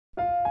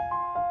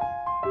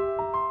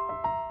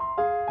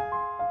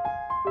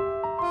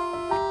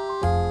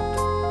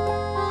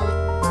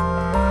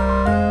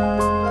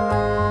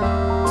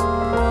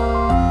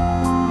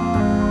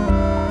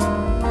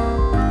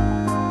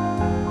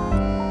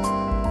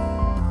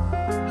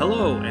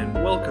Hello, and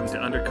welcome to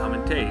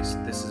Undercommon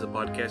Taste. This is a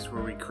podcast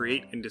where we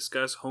create and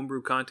discuss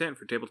homebrew content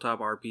for tabletop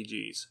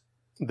RPGs.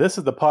 This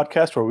is the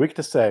podcast where we get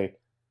to say,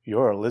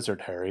 "You're a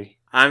lizard, Harry."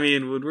 I'm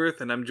Ian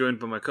Woodworth, and I'm joined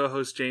by my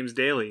co-host James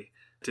Daly.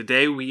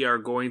 Today we are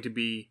going to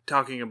be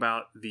talking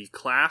about the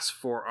class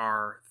for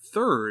our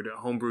third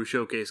homebrew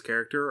showcase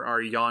character,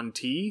 our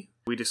Yuan-ti.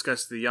 We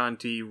discussed the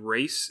Yuan-ti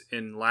race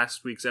in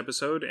last week's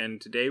episode, and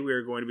today we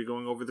are going to be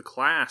going over the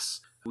class.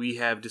 We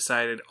have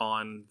decided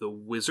on the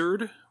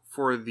wizard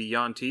for the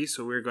Yuan-ti,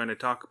 so we're going to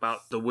talk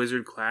about the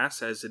wizard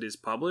class as it is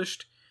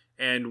published,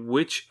 and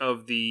which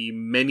of the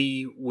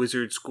many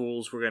wizard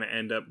schools we're going to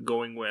end up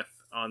going with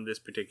on this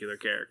particular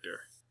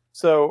character.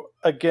 So,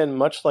 again,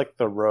 much like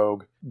the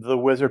rogue, the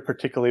wizard,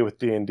 particularly with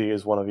D&D,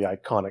 is one of the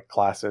iconic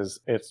classes.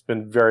 It's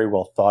been very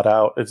well thought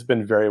out. It's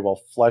been very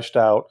well fleshed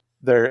out.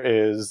 There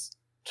is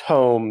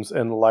tomes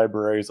and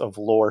libraries of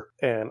lore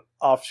and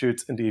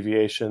offshoots and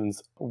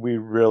deviations. We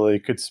really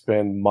could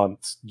spend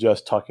months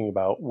just talking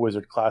about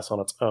wizard class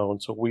on its own.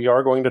 So we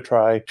are going to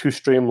try to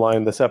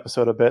streamline this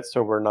episode a bit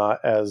so we're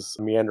not as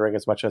meandering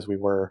as much as we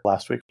were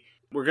last week.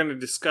 We're going to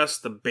discuss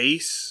the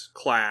base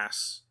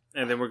class,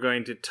 and then we're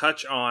going to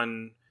touch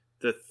on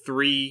the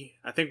three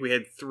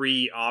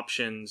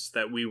options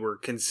that we were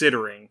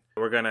considering.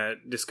 We're going to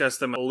discuss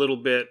them a little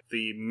bit,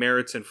 the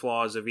merits and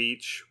flaws of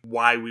each,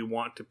 why we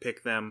want to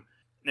pick them,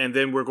 and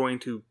then we're going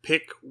to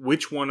pick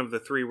which one of the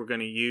three we're going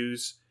to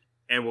use,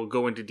 and we'll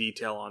go into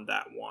detail on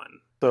that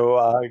one. So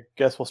I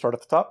guess we'll start at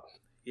the top.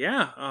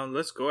 Yeah,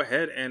 let's go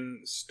ahead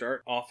and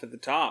start off at the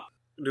top.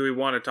 Do we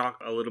want to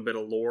talk a little bit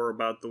of lore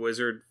about the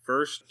wizard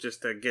first,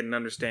 just to get an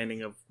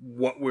understanding of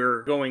what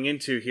we're going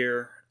into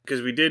here?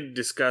 Because we did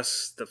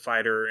discuss the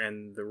fighter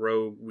and the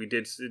rogue. We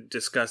did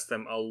discuss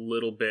them a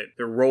little bit.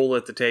 Their role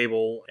at the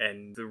table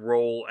and the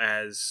role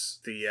as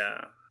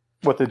the...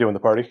 What they do in the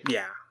party?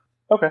 Yeah.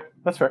 Okay,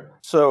 that's fair.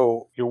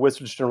 So your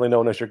wizard is generally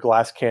known as your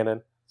glass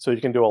cannon. So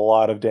you can do a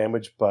lot of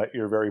damage, but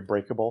you're very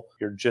breakable.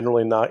 You're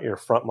generally not your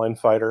frontline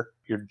fighter.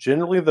 You're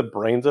generally the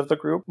brains of the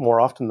group,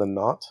 more often than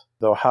not.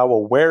 Though how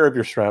aware of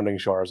your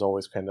surroundings you are is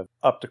always kind of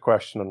up to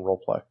question in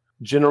roleplay.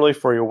 Generally,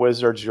 for your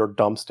wizards, your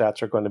dump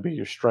stats are going to be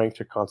your strength,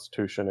 your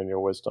constitution, and your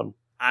wisdom.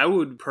 I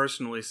would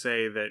personally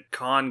say that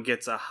Con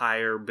gets a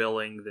higher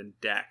billing than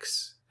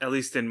Dex, at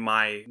least in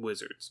my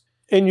wizards.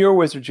 In your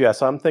wizards,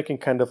 yes. I'm thinking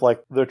kind of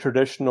like the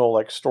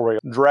traditional story.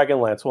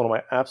 Dragonlance, one of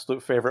my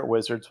absolute favorite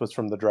wizards, was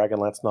from the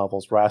Dragonlance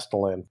novels,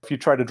 Rastalin. If you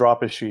tried to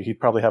drop his sheet, he'd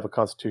probably have a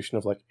constitution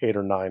of 8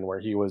 or 9, where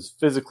he was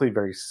physically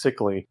very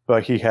sickly,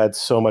 but he had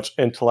so much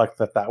intellect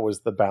that was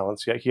the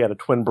balance. Yet he had a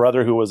twin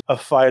brother who was a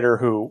fighter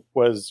who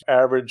was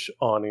average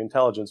on the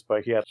intelligence,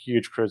 but he had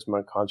huge charisma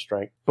and con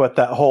strength. But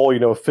that whole,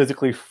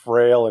 physically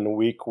frail and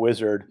weak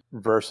wizard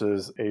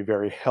versus a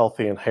very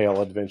healthy and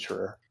hale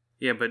adventurer.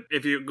 Yeah, but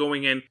if you're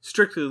going in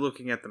strictly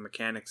looking at the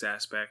mechanics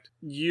aspect,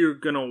 you're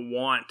going to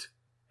want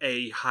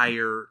a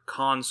higher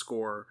con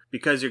score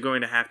because you're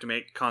going to have to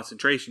make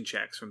concentration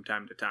checks from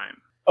time to time.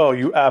 Oh,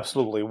 you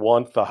absolutely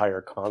want the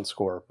higher con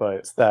score, but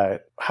it's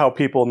that how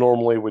people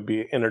normally would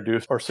be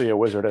introduced or see a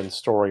wizard in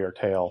story or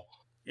tale.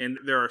 And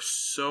there are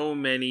so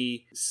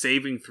many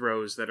saving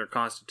throws that are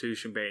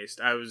constitution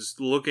based. I was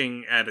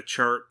looking at a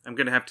chart. I'm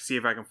going to have to see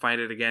if I can find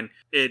it again.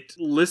 It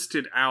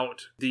listed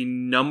out the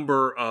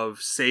number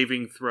of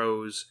saving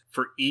throws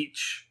for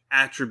each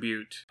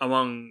attribute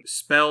among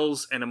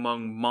spells and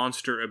among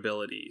monster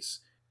abilities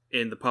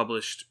in the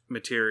published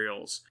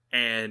materials.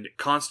 And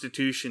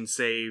constitution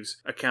saves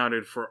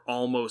accounted for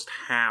almost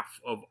half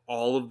of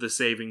all of the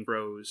saving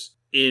throws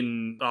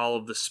in all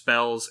of the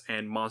spells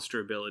and monster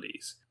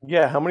abilities.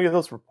 Yeah, how many of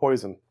those were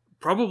poison?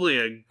 Probably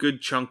a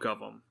good chunk of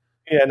them.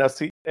 Yeah, now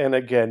see, and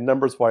again,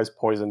 numbers-wise,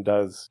 poison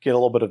does get a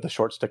little bit of the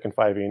short stick in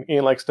 5e, and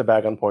Ian likes to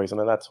bag on poison,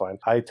 and that's fine.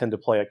 I tend to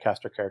play a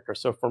caster character,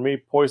 so for me,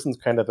 poison's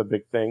kind of a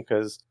big thing,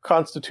 because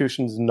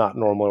Constitution's not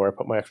normally where I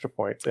put my extra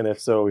points, and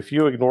if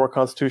you ignore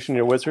Constitution in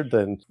your wizard,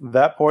 then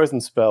that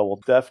poison spell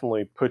will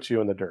definitely put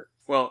you in the dirt.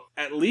 Well,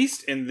 at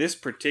least in this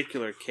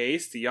particular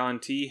case, the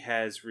Yuan-ti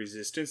has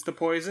resistance to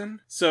poison,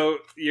 so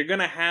you're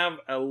going to have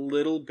a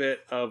little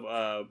bit of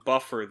a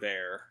buffer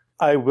there.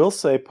 I will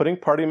say putting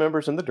party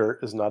members in the dirt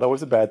is not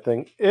always a bad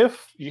thing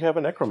if you have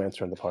a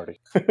necromancer in the party.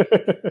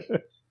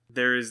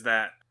 There is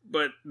that.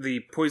 But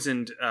the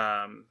poisoned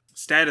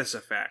status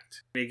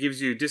effect, it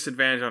gives you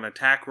disadvantage on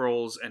attack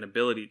rolls and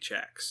ability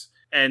checks.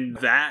 And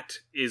that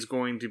is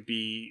going to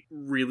be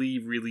really,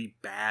 really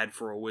bad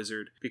for a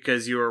wizard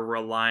because you are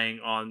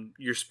relying on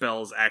your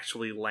spells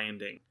actually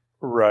landing.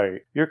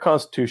 Right. Your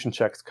constitution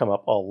checks come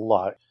up a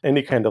lot.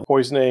 Any kind of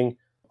poisoning,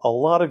 a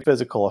lot of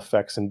physical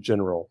effects in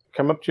general.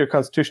 Come up to your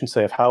constitution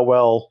save. How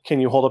well can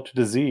you hold up to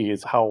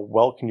disease? How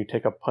well can you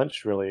take a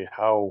punch, really?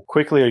 How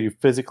quickly are you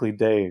physically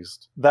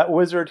dazed? That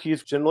wizard,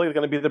 he's generally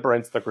going to be the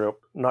brains of the group,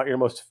 not your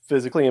most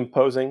physically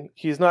imposing.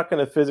 He's not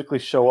going to physically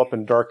show up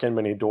and darken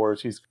many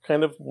doors. He's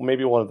kind of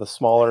maybe one of the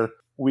smaller,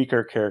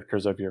 weaker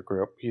characters of your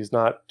group. He's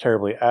not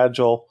terribly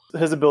agile.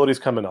 His abilities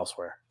come in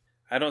elsewhere.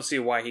 I don't see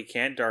why he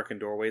can't darken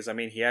doorways. I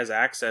mean, he has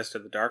access to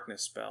the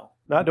darkness spell.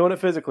 Not doing it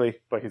physically,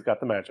 but he's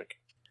got the magic.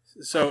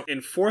 So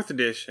in 4th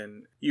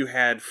edition, you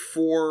had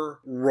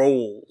 4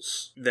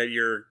 roles that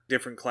your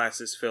different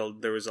classes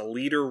filled. There was a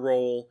leader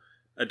role,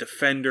 a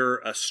defender,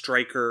 a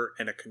striker,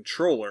 and a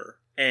controller.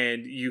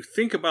 And you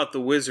think about the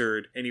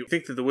wizard, and you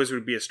think that the wizard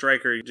would be a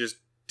striker, just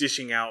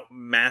dishing out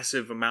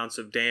massive amounts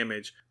of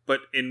damage.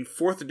 But in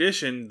 4th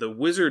edition, the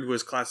wizard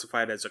was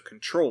classified as a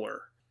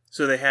controller.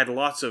 So they had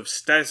lots of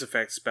status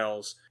effect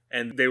spells,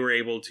 and they were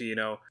able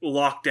to,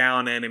 lock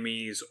down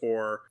enemies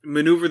or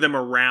maneuver them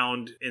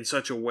around in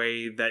such a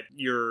way that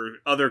your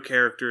other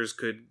characters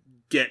could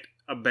get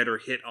a better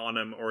hit on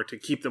them, or to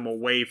keep them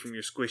away from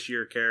your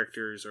squishier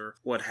characters or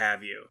what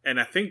have you. And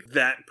I think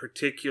that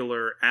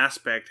particular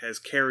aspect has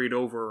carried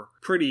over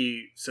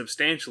pretty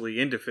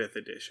substantially into 5th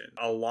edition.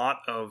 A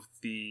lot of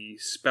the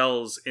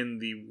spells in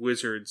the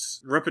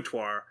wizard's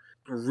repertoire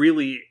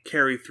really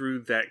carry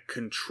through that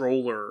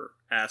controller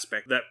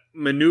aspect, that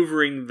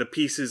maneuvering the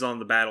pieces on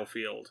the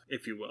battlefield,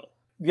 if you will.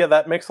 Yeah,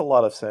 that makes a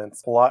lot of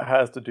sense. A lot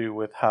has to do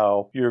with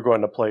how you're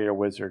going to play your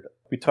wizard.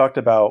 We talked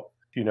about,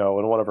 in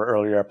one of our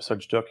earlier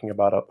episodes, joking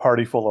about a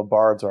party full of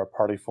bards or a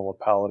party full of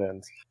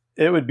paladins.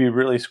 It would be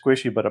really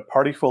squishy, but a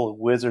party full of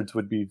wizards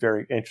would be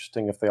very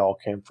interesting if they all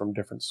came from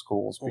different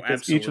schools.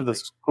 Because each of the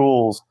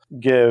schools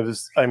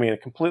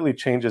it completely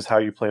changes how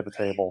you play the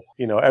table.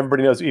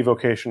 Everybody knows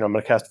evocation. I'm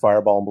going to cast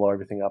fireball and blow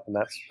everything up, and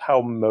that's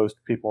how most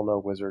people know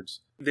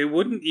wizards. They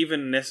wouldn't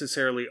even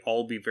necessarily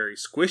all be very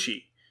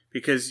squishy,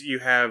 because you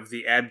have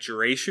the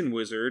Abjuration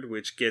Wizard,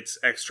 which gets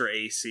extra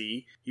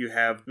AC. You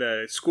have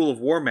the School of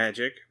War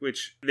Magic,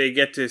 which they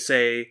get to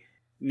say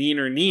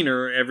neener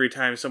neener every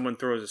time someone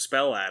throws a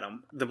spell at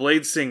them. The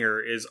Blade Singer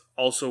is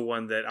also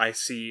one that I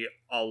see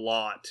a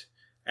lot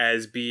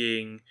as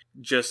being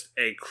just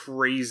a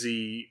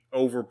crazy,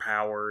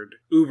 overpowered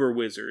uber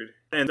wizard.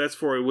 And that's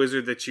for a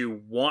wizard that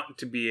you want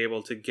to be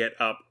able to get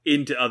up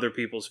into other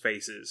people's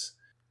faces.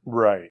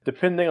 Right.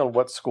 Depending on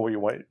what school you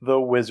want, the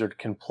wizard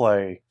can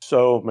play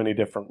so many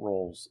different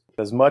roles.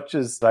 As much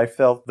as I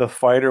felt the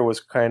fighter was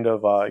kind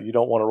of, you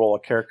don't want to roll a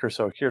character,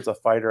 so here's a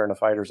fighter, and a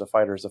fighter's a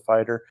fighter's a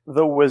fighter.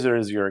 The wizard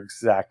is your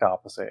exact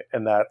opposite.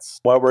 And that's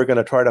why we're going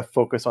to try to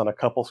focus on a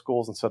couple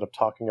schools instead of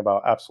talking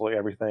about absolutely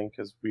everything,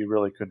 because we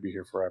really could be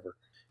here forever.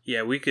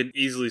 Yeah, we could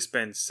easily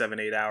spend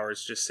 7-8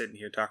 hours just sitting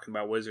here talking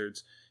about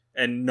wizards.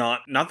 And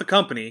not the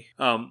company,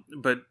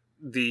 but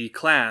the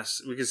class.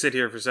 We could sit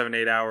here for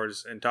 7-8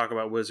 hours and talk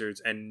about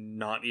wizards and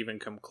not even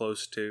come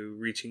close to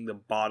reaching the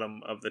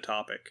bottom of the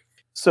topic.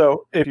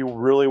 So if you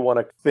really want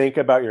to think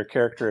about your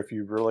character, if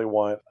you really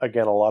want,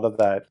 again, a lot of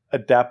that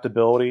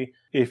adaptability,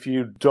 if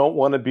you don't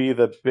want to be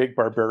the big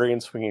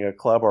barbarian swinging a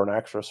club or an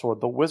axe or a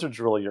sword, the wizard's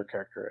really your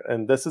character.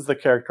 And this is the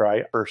character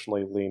I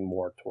personally lean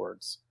more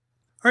towards.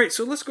 All right,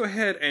 so let's go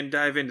ahead and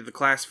dive into the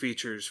class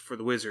features for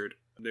the wizard.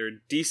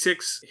 They're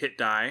D6 hit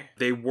die.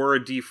 They were a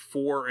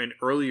D4 in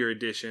earlier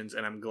editions,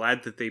 and I'm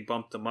glad that they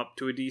bumped them up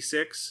to a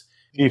D6.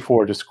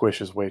 D4 just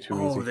squishes way too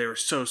easy. Oh, they were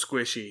so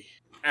squishy.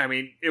 I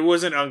mean, it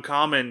wasn't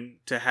uncommon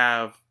to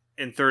have,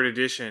 in 3rd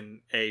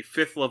edition, a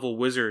 5th level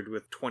wizard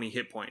with 20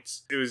 hit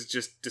points. It was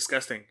just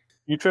disgusting.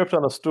 You tripped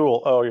on a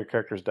stool. Oh, your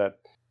character's dead.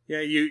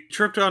 Yeah, you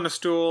tripped on a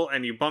stool,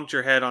 and you bumped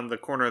your head on the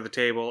corner of the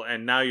table,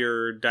 and now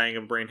you're dying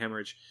of brain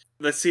hemorrhage.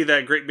 Let's see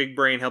that great big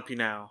brain help you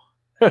now.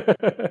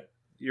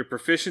 Your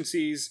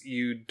proficiencies,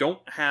 you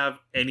don't have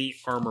any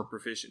armor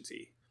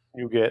proficiency.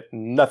 You get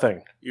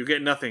nothing. You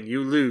get nothing.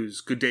 You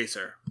lose. Good day,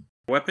 sir.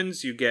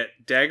 Weapons, you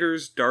get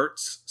daggers,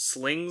 darts,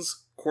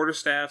 slings,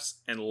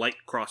 quarterstaffs, and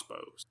light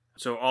crossbows.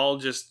 So all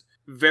just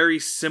very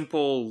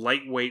simple,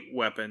 lightweight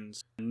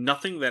weapons.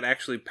 Nothing that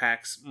actually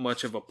packs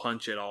much of a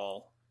punch at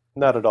all.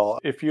 Not at all.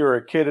 If you're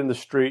a kid in the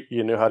street,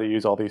 you know how to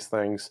use all these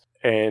things,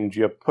 and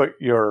you put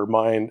your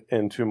mind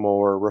into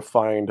more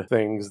refined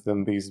things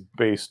than these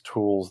base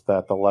tools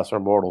that the lesser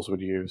mortals would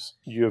use.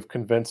 You have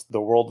convinced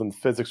the world and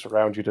physics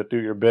around you to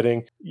do your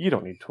bidding. You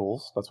don't need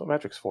tools. That's what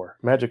magic's for.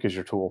 Magic is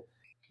your tool.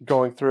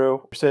 Going through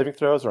your saving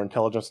throws are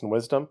intelligence and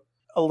wisdom.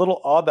 A little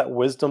odd that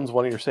wisdom's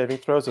one of your saving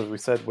throws. As we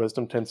said,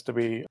 wisdom tends to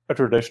be a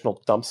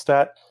traditional dump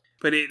stat.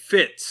 But it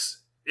fits.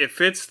 It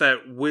fits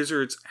that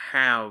wizards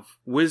have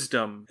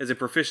wisdom as a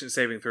proficient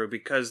saving throw,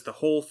 because the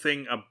whole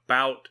thing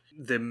about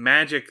the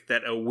magic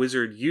that a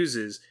wizard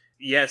uses,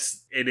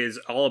 yes, it is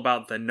all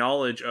about the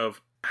knowledge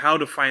of how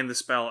to find the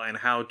spell and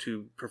how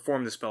to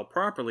perform the spell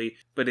properly,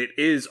 but it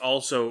is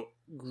also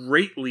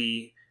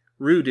greatly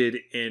rooted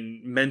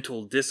in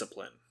mental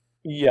discipline.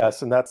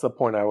 Yes, and that's the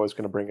point I was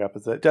going to bring up,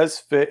 is that it does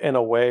fit in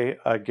a way.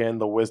 Again,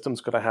 the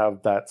wisdom's going to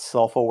have that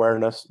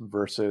self-awareness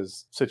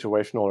versus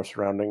situational or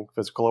surrounding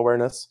physical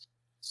awareness.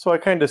 So I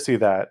kind of see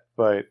that,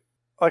 but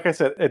like I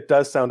said, it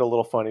does sound a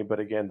little funny, but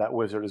again, that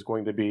wizard is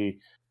going to be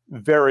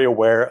very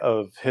aware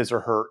of his or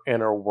her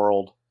inner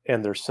world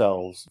and their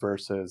selves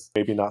versus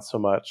maybe not so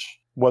much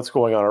what's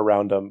going on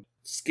around them.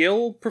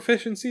 Skill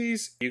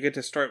proficiencies, you get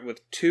to start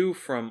with 2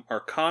 from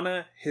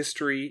Arcana,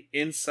 History,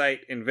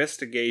 Insight,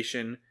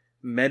 Investigation,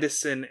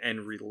 Medicine,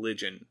 and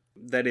Religion.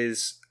 That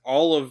is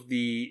all of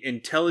the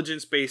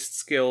intelligence-based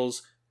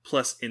skills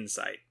plus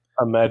insight.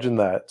 Imagine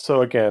that.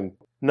 So again,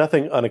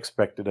 nothing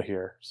unexpected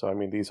here. So, I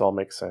mean, these all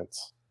make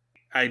sense.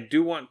 I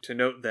do want to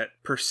note that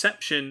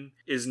perception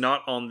is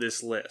not on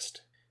this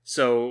list.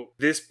 So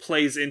this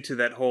plays into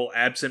that whole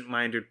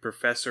absent-minded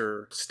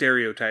professor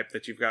stereotype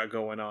that you've got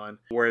going on,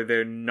 where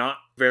they're not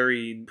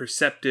very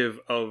perceptive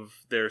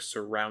of their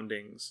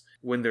surroundings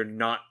when they're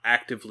not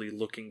actively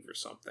looking for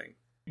something.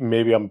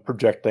 Maybe I'm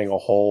projecting a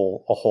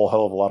whole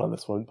hell of a lot on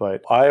this one,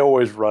 but I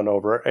always run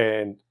over,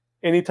 and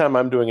anytime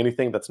I'm doing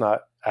anything that's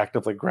not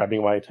actively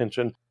grabbing my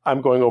attention,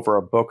 I'm going over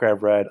a book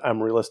I've read,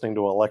 I'm re-listening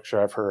to a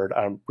lecture I've heard,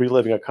 I'm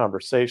reliving a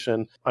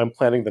conversation, I'm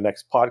planning the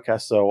next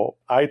podcast. So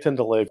I tend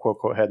to live, quote,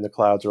 quote, head in the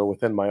clouds or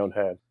within my own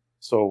head.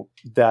 So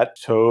that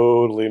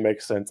totally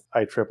makes sense.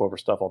 I trip over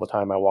stuff all the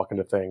time. I walk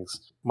into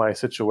things. My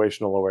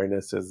situational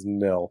awareness is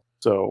nil.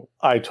 So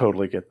I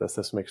totally get this.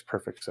 This makes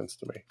perfect sense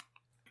to me.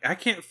 I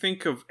can't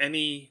think of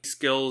any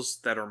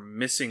skills that are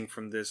missing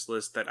from this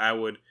list that I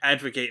would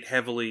advocate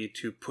heavily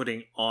to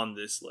putting on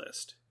this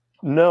list.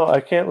 No, I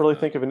can't really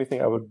think of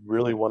anything I would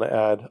really want to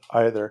add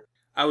either.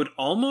 I would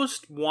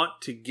almost want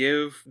to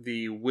give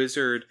the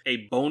wizard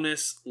a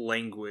bonus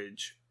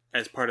language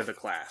as part of the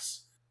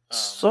class.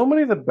 So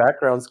many of the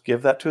backgrounds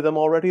give that to them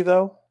already,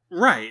 though.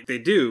 Right, they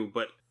do,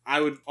 but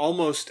I would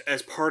almost,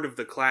 as part of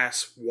the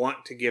class,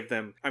 want to give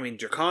them... I mean,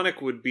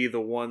 Draconic would be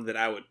the one that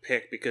I would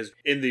pick, because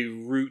in the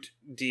root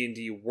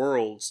D&D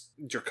worlds,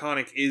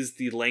 Draconic is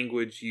the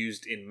language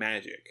used in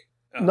Magic.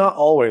 Not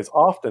always,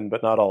 often,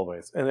 but not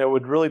always. And it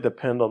would really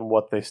depend on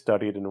what they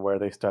studied and where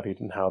they studied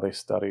and how they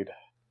studied.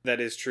 That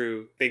is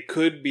true. They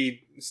could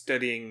be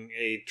studying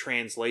a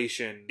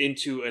translation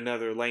into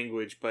another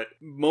language, but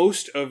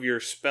most of your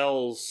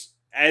spells,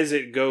 as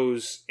it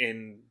goes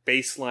in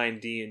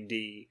baseline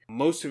D&D,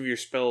 most of your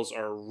spells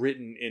are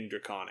written in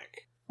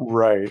Draconic.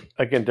 Right.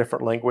 Again,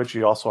 different language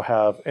you also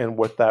have. And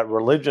with that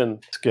religion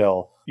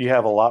skill, you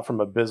have a lot from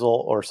Abyssal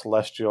or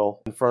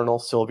Celestial. Infernal,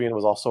 Sylvian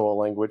was also a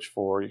language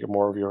for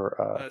more of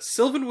your...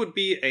 Sylvan would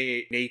be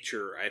a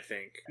nature, I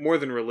think, more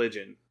than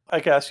religion. I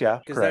guess, yeah.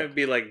 Because that would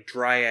be like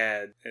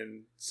Dryad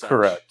and such.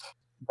 Correct.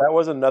 That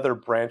was another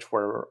branch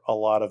where a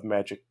lot of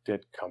magic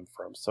did come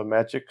from. So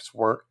magics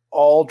weren't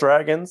all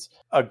dragons.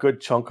 A good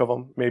chunk of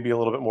them, maybe a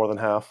little bit more than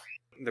half.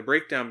 The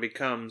breakdown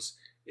becomes,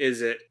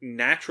 is it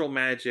natural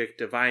magic,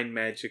 divine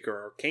magic,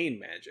 or arcane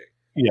magic?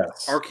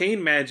 Yes.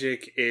 Arcane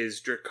magic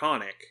is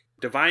Draconic.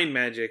 Divine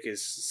magic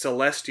is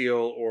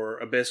Celestial or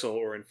Abyssal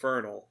or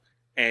Infernal.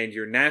 And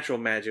your natural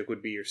magic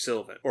would be your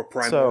Sylvan or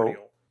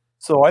Primordial.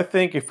 So I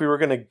think if we were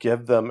going to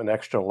give them an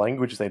extra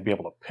language, they'd be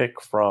able to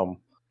pick from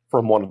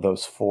one of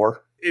those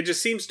four. It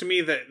just seems to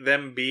me that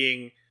them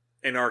being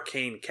an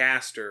arcane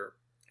caster,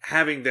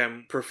 having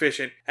them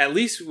proficient, at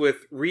least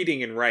with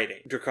reading and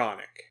writing,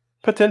 Draconic.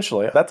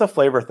 Potentially. That's a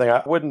flavor thing.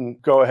 I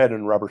wouldn't go ahead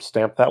and rubber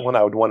stamp that one.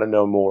 I would want to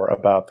know more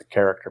about the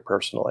character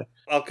personally.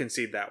 I'll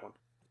concede that one.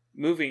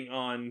 Moving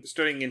on,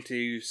 starting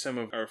into some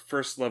of our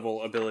first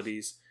level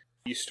abilities.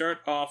 You start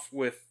off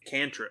with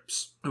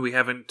cantrips. We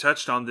haven't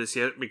touched on this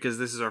yet because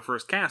this is our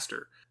first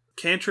caster.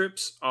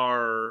 Cantrips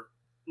are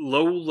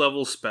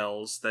low-level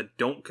spells that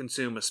don't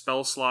consume a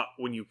spell slot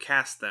when you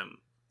cast them.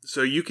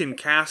 So you can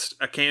cast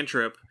a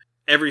cantrip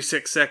every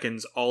 6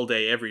 seconds all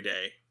day, every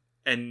day,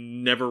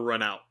 and never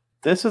run out.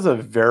 This is a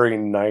very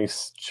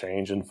nice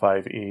change in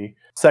 5e.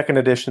 2nd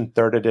edition,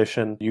 3rd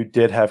edition, you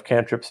did have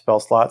cantrip spell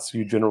slots.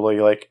 You generally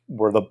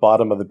were the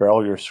bottom of the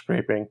barrel you're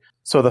scraping.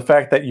 So the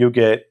fact that you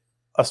get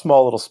a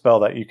small little spell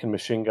that you can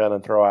machine gun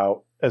and throw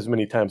out as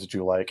many times as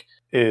you like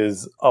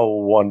is a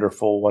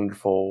wonderful,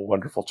 wonderful,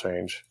 wonderful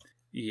change.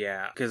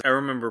 Yeah, because I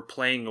remember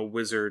playing a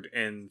wizard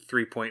in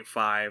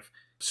 3.5,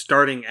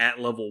 starting at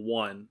level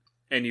 1,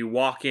 and you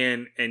walk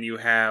in and you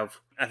have,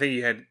 I think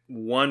you had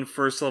 1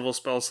 first level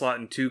spell slot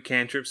and 2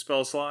 cantrip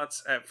spell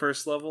slots at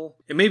first level.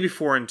 It may be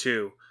 4 and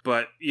 2,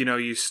 but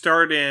you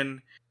start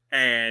in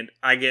and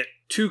I get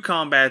 2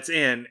 combats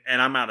in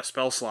and I'm out of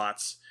spell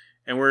slots.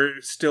 And we're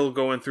still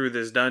going through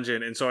this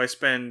dungeon, and so I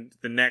spend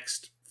the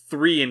next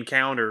 3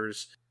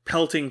 encounters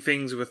pelting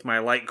things with my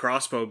light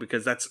crossbow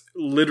because that's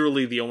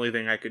literally the only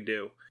thing I could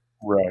do.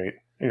 Right.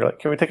 And you're like,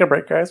 can we take a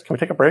break, guys? Can we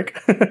take a break?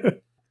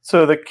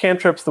 So the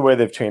cantrips, the way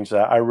they've changed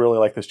that, I really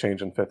like this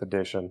change in 5th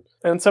edition.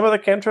 And some of the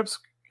cantrips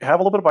have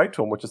a little bit of bite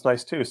to them, which is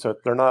nice too. So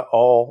they're not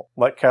all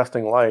like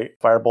casting light.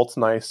 Firebolt's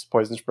nice.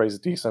 Poison Spray's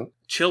decent.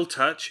 Chill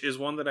Touch is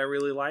one that I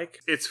really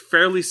like. It's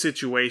fairly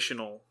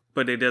situational,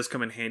 but it does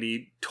come in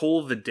handy.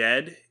 Toll of the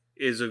Dead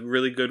is a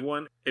really good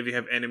one if you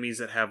have enemies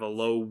that have a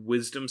low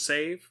wisdom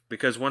save,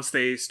 because once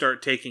they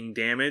start taking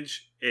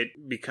damage,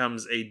 it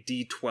becomes a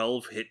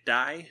D12 hit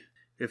die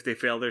if they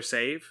fail their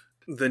save.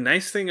 The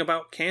nice thing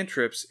about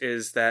cantrips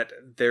is that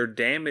their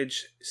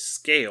damage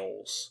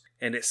scales,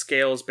 and it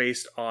scales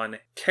based on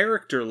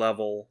character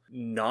level,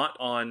 not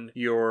on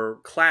your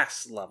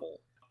class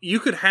level.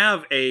 You could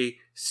have a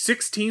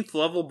 16th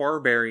level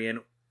barbarian,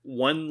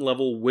 1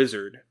 level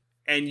wizard,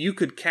 and you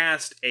could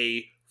cast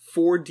a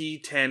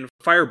 4d10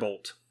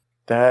 firebolt.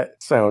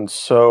 That sounds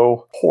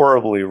so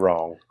horribly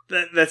wrong.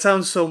 That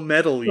sounds so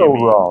metal, So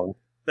wrong.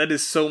 That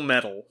is so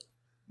metal.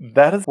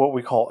 That is what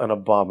we call an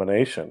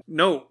abomination.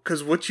 No,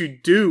 because what you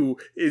do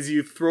is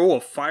you throw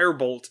a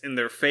firebolt in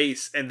their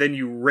face and then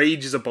you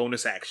rage as a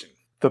bonus action.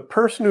 The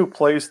person who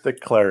plays the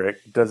cleric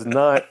does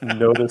not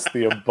notice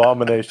the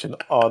abomination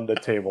on the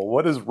table.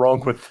 What is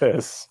wrong with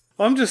this?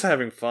 I'm just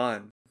having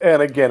fun.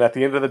 And again, at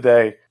the end of the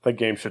day, the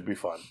game should be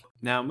fun.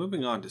 Now,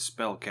 moving on to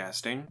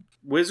spellcasting.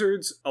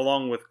 Wizards,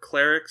 along with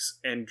clerics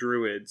and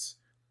druids,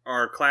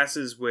 are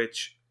classes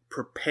which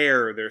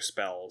prepare their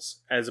spells,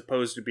 as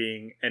opposed to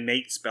being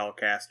innate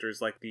spellcasters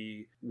like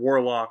the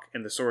warlock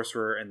and the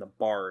sorcerer and the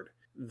bard.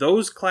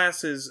 Those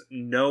classes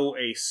know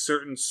a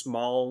certain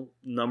small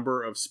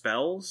number of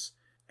spells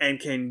and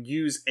can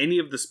use any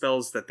of the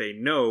spells that they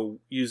know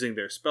using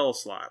their spell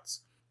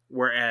slots,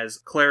 whereas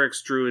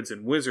clerics, druids,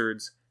 and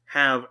wizards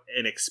have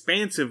an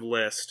expansive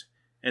list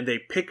and they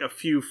pick a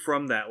few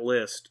from that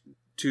list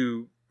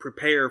to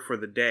prepare for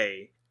the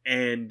day,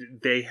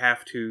 and they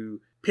have to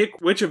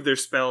pick which of their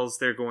spells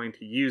they're going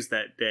to use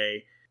that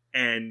day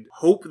and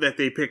hope that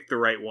they pick the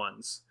right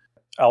ones.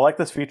 I like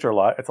this feature a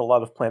lot. It's a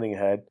lot of planning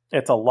ahead.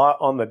 It's a lot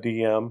on the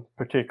DM,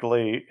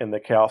 particularly in the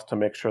chaos, to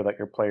make sure that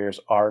your players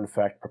are in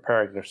fact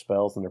preparing their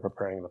spells and they're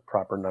preparing the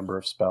proper number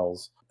of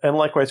spells. And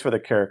likewise for the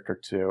character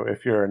too.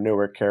 If you're a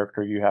newer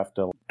character, you have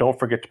to don't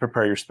forget to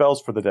prepare your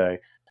spells for the day.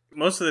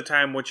 Most of the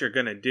time what you're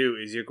going to do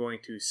is you're going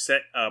to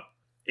set up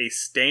a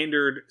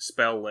standard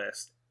spell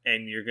list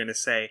and you're going to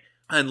say,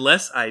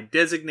 unless I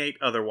designate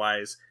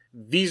otherwise,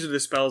 these are the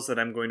spells that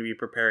I'm going to be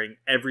preparing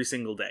every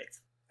single day.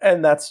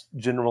 And that's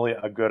generally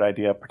a good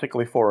idea,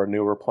 particularly for a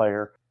newer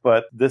player.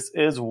 But this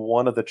is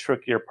one of the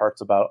trickier parts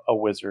about a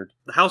wizard.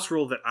 The house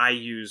rule that I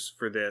use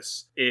for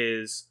this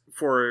is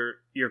for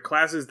your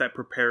classes that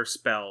prepare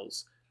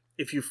spells.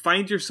 If you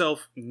find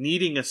yourself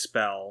needing a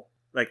spell,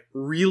 like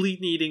really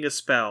needing a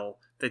spell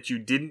that you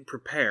didn't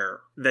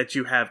prepare, that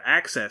you have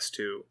access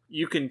to,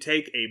 you can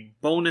take a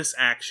bonus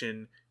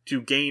action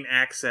to gain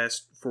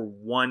access for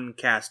one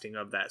casting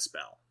of that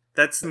spell.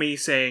 That's me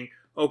saying,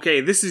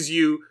 okay, this is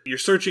you. You're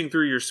searching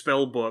through your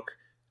spell book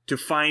to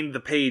find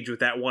the page with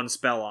that one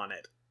spell on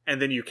it,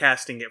 and then you're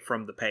casting it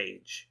from the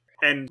page.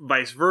 And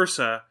vice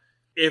versa,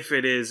 if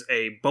it is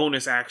a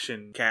bonus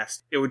action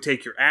cast, it would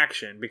take your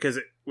action, because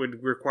it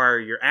would require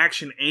your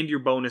action and your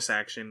bonus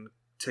action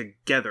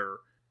together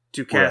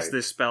to cast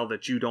this spell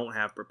that you don't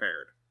have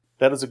prepared.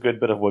 That is a good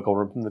bit of wiggle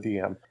room from the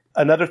DM.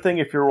 Another thing,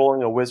 if you're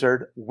rolling a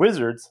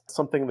wizards,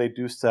 something they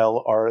do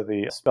sell are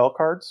the spell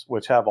cards,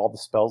 which have all the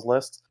spells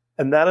lists.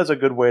 And that is a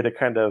good way to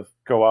kind of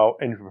go out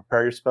and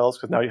prepare your spells,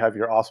 because now you have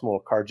your awesome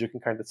little cards you can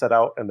kind of set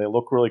out, and they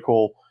look really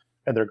cool,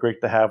 and they're great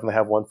to have, and they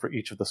have one for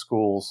each of the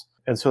schools.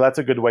 And so that's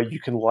a good way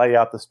you can lay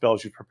out the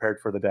spells you've prepared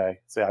for the day.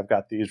 Say, I've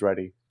got these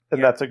ready.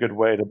 And that's a good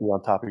way to be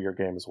on top of your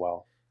game as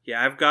well.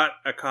 Yeah, I've got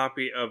a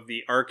copy of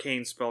the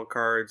Arcane spell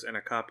cards and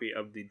a copy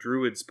of the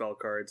Druid spell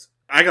cards.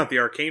 I got the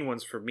Arcane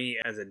ones for me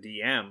as a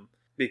DM,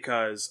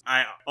 because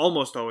I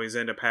almost always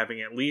end up having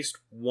at least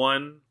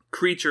one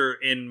creature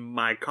in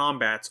my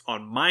combats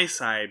on my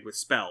side with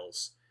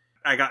spells.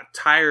 I got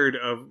tired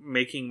of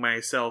making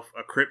myself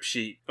a crypt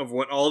sheet of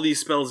what all these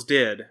spells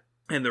did,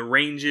 and the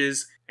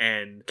ranges,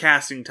 and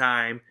casting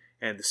time,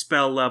 and the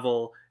spell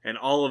level, and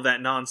all of that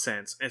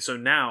nonsense. And so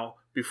now,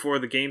 before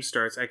the game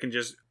starts, I can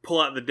just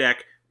pull out the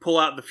deck, pull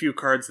out the few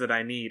cards that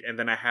I need, and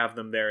then I have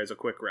them there as a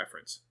quick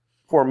reference.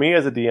 For me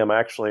as a DM,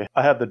 actually,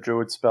 I have the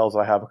Druid spells.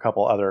 I have a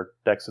couple other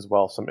decks as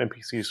well, some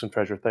NPCs, some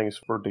treasure things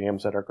for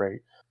DMs that are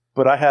great.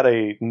 But I had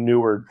a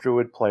newer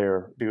Druid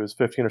player. She was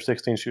 15 or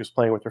 16. She was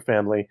playing with her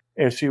family,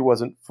 and she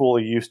wasn't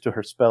fully used to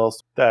her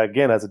spells.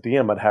 Again, as a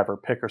DM, I'd have her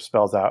pick her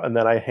spells out, and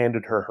then I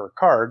handed her her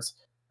cards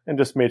and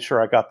just made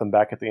sure I got them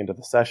back at the end of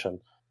the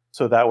session.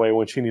 So that way,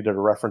 when she needed to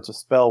reference a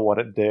spell, what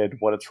it did,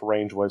 what its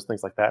range was,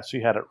 things like that,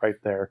 she had it right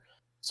there.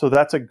 So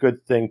that's a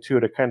good thing, too,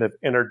 to kind of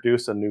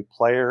introduce a new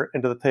player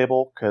into the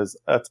table, because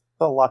that's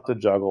a lot to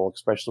juggle,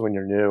 especially when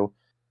you're new,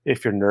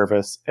 if you're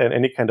nervous. And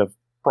any kind of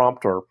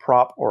prompt or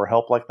prop or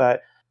help like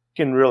that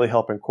can really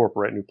help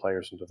incorporate new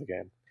players into the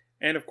game.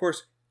 And, of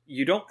course,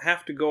 you don't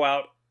have to go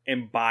out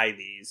and buy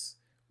these.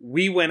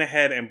 We went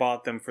ahead and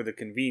bought them for the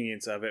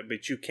convenience of it,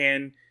 but you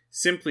can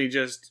simply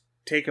just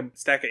take a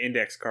stack of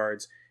index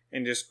cards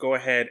and just go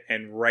ahead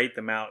and write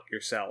them out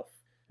yourself.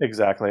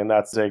 Exactly, and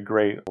that's a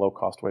great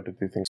low-cost way to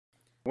do things.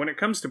 When it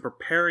comes to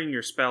preparing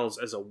your spells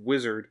as a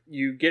wizard,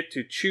 you get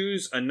to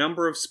choose a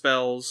number of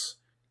spells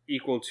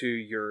equal to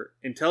your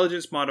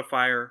intelligence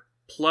modifier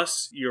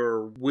plus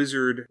your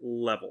wizard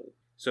level.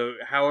 So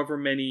however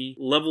many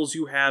levels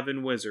you have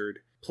in wizard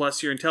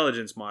plus your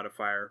intelligence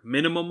modifier,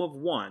 minimum of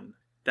 1,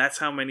 that's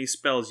how many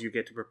spells you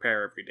get to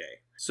prepare every day.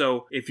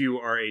 So if you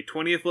are a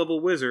 20th level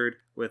wizard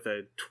with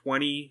a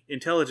 20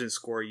 intelligence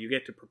score, you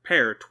get to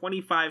prepare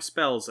 25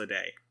 spells a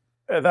day.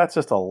 That's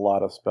just a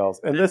lot of spells.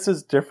 And this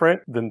is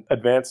different than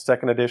Advanced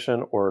 2nd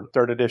Edition or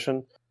 3rd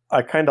Edition.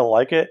 I kind of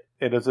like it.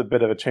 It is a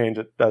bit of a change.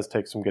 It does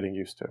take some getting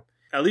used to.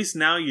 At least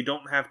now you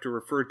don't have to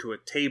refer to a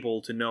table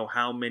to know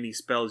how many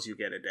spells you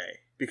get a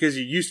day. Because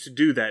you used to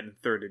do that in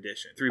 3rd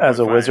Edition. 3.5. As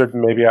a wizard,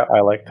 maybe I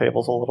like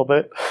tables a little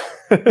bit.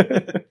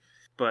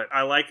 but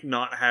I like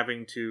not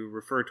having to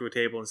refer to a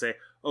table and say,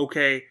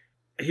 okay,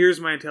 here's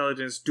my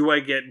intelligence. Do I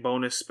get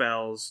bonus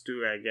spells?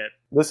 Do I get...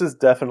 This is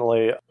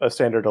definitely a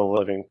standard of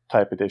living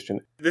type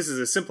edition. This is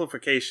a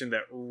simplification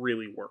that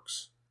really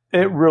works.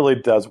 It really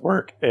does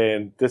work,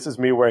 and this is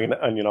me wearing an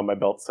onion on my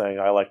belt saying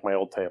I like my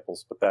old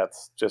tables, but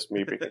that's just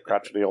me being a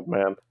crotchety old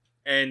man.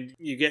 And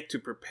you get to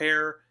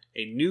prepare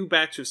a new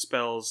batch of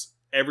spells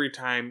every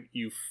time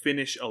you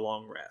finish a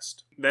long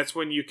rest. That's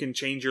when you can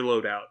change your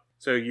loadout.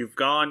 So you've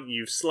gone,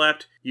 you've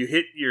slept, you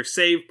hit your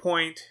save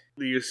point,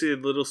 you see a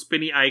little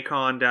spinny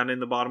icon down in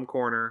the bottom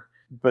corner.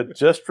 But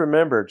just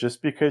remember,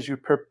 just because you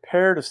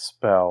prepared a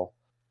spell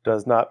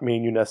does not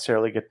mean you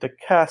necessarily get to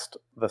cast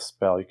the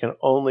spell. You can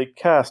only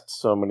cast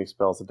so many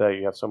spells a day.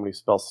 You have so many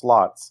spell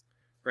slots.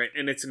 Right,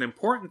 and it's an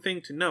important thing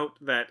to note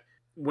that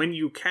when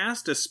you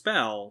cast a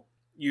spell,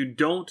 you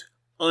don't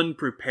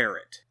unprepare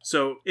it.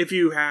 So if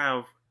you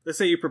have, let's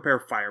say you prepare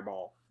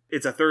Fireball.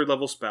 It's a 3rd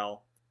level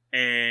spell,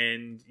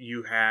 and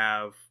you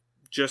have,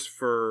 just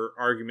for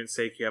argument's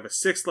sake, you have a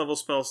 6th level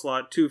spell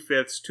slot, 2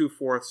 5ths, 2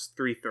 4ths,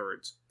 3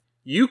 3rds.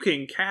 You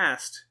can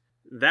cast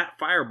that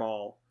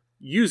Fireball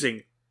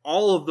using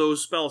all of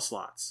those spell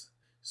slots.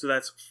 So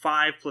that's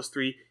 5 plus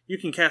 3. You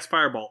can cast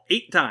Fireball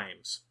 8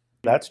 times.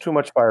 That's too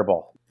much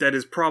Fireball. That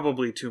is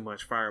probably too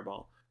much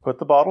Fireball. Put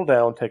the bottle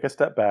down, take a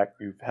step back.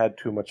 You've had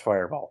too much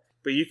Fireball.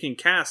 But you can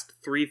cast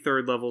 3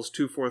 3rd levels,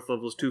 2 4th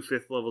levels, 2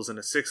 5th levels, and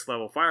a 6th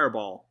level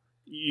Fireball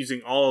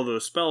using all of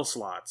those spell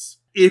slots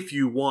if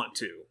you want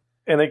to.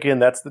 And again,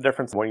 that's the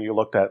difference when you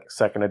looked at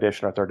 2nd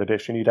edition or 3rd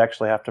edition. You'd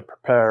actually have to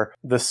prepare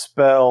the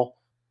spell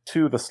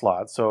to the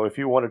slot. So if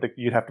you wanted to,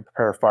 you'd have to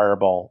prepare a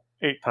Fireball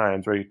 8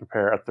 times, or you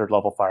prepare a 3rd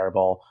level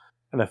Fireball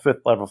and a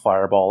 5th level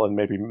Fireball and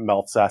maybe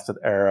Melt's Acid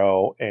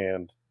Arrow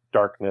and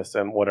Darkness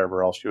and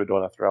whatever else you would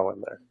want to throw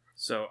in there.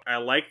 So I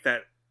like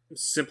that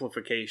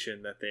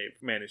simplification that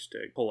they've managed to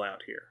pull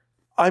out here.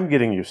 I'm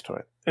getting used to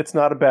it. It's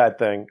not a bad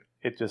thing.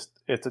 It's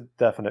a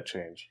definite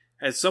change.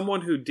 As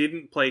someone who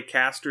didn't play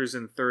casters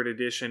in 3rd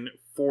edition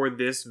for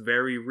this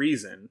very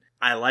reason,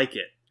 I like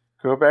it.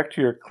 Go back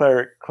to your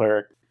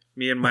cleric.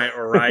 Me and my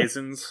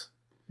Horizons.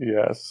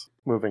 Yes.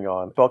 Moving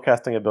on.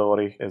 Spellcasting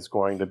ability is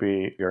going to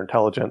be your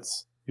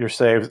intelligence. Your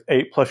saves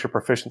 8 plus your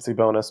proficiency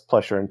bonus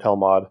plus your intel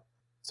mod.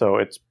 So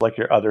it's like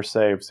your other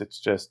saves. It's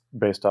just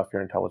based off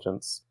your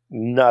intelligence.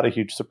 Not a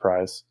huge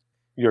surprise.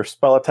 Your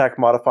spell attack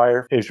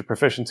modifier is your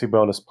proficiency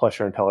bonus plus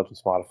your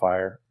intelligence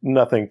modifier.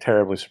 Nothing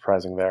terribly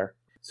surprising there.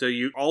 So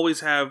you always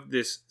have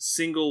this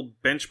single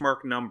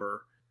benchmark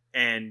number,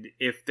 and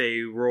if they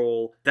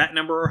roll that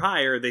number or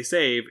higher, they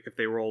save. If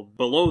they roll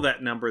below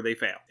that number, they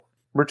fail.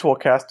 Ritual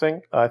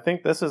casting, I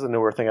think this is a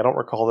newer thing. I don't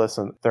recall this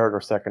in 3rd or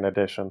 2nd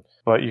edition,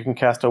 but you can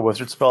cast a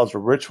wizard spell as a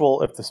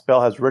ritual if the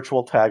spell has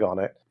ritual tag on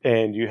it,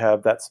 and you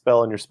have that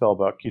spell in your spell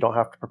book. You don't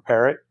have to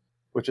prepare it,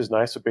 which is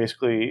nice. So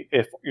basically,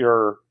 if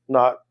you're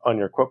not on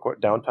your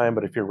quote downtime,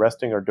 but if you're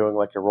resting or doing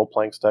like your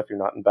role-playing stuff, you're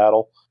not in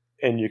battle,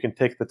 and you can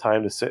take the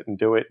time to sit and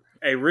do it.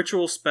 A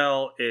ritual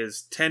spell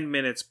is 10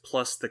 minutes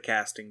plus the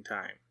casting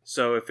time.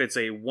 So if it's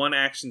a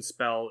 1-action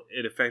spell,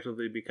 it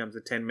effectively becomes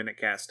a 10-minute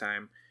cast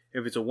time.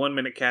 If it's a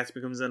 1-minute cast, it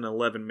becomes an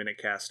 11-minute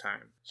cast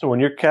time. So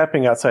when you're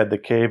camping outside the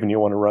cave and you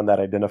want to run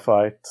that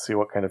Identify to see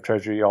what kind of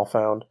treasure you all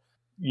found,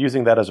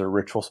 using that as a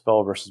ritual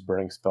spell versus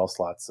burning spell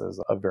slots is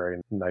a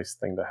very nice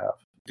thing to have.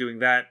 Doing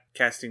that,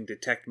 casting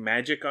Detect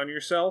Magic on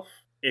yourself.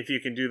 If you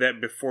can do that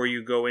before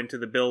you go into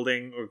the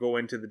building or go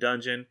into the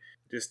dungeon,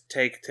 just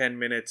take 10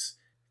 minutes,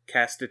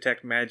 cast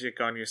Detect Magic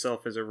on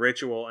yourself as a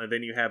ritual, and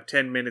then you have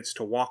 10 minutes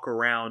to walk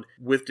around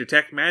with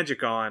Detect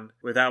Magic on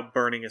without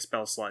burning a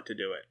spell slot to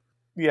do it.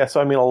 Yeah,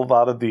 so I mean, a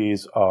lot of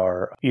these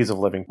are ease of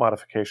living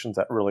modifications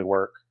that really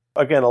work.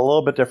 Again, a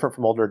little bit different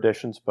from older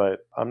editions,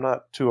 but I'm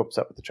not too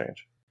upset with the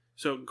change.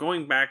 So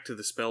going back to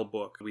the spell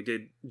book, we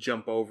did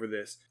jump over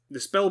this.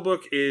 The spell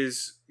book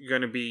is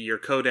going to be your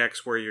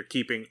codex where you're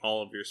keeping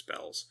all of your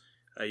spells.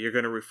 You're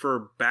going to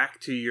refer back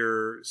to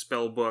your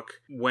spell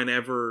book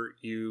whenever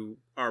you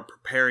are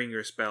preparing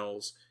your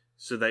spells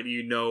so that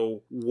you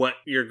know what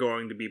you're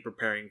going to be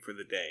preparing for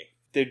the day.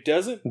 There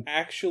doesn't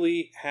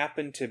actually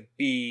happen to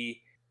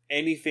be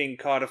anything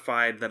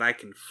codified that I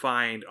can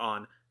find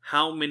on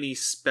how many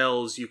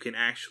spells you can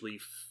actually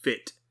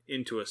fit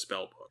into a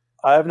spell book.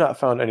 I have not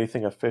found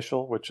anything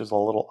official, which is a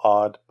little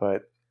odd,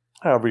 but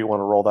however you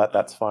want to roll that,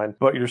 that's fine.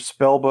 But your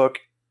spell book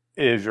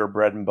is your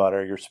bread and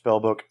butter. Your spell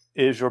book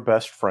is your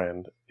best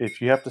friend.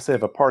 If you have to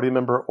save a party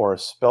member or a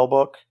spell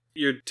book,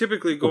 you're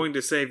typically going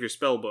to save your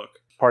spell book.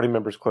 Party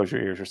members, close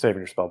your ears. You're saving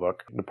your spell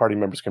book. The party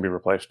members can be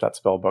replaced. That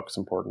spell book's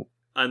important.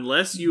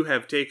 Unless you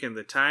have taken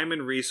the time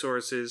and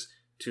resources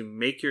to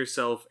make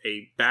yourself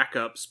a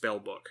backup spell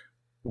book.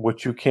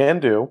 Which you can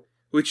do.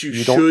 Which you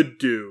should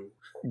do.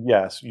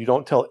 Yes, you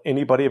don't tell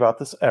anybody about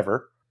this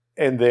ever.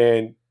 And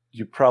then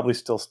you probably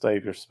still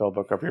save your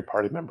spellbook of your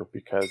party member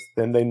because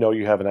then they know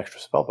you have an extra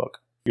spellbook.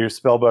 Your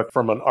spellbook,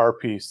 from an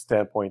RP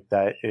standpoint,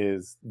 that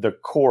is the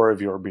core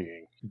of your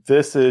being.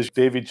 This is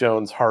Davy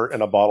Jones' heart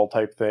in a bottle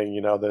type thing.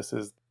 You know, this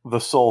is the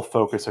sole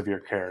focus of your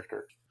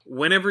character.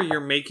 Whenever you're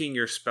making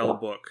your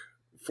spellbook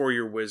for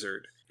your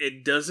wizard,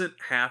 it doesn't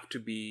have to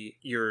be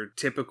your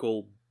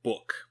typical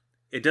book.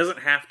 It doesn't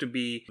have to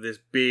be this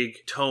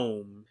big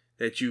tome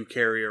that you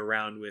carry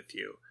around with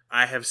you.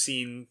 I have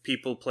seen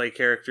people play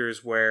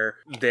characters where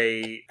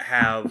they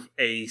have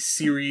a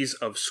series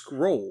of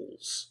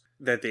scrolls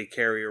that they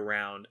carry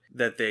around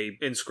that they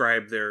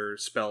inscribe their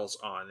spells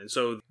on. And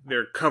so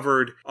they're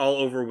covered all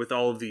over with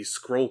all of these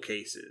scroll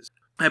cases.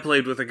 I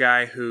played with a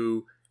guy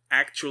who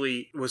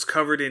actually was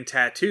covered in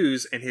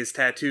tattoos, and his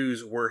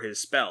tattoos were his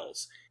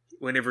spells.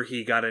 Whenever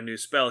he got a new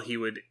spell, he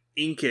would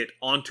ink it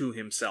onto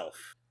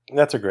himself.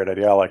 That's a great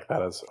idea. I like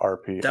that as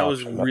RP. That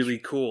was really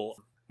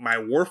cool. My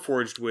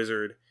Warforged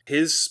wizard,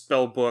 his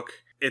spell book,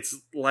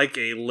 it's like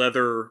a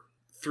leather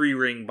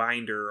 3-ring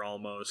binder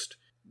almost,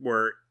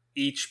 where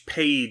each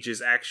page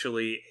is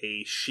actually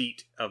a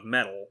sheet of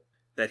metal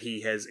that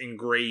he has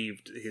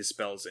engraved his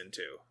spells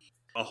into.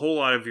 A whole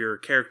lot of your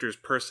character's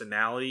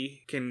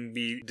personality can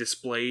be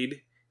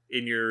displayed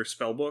in your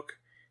spellbook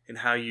and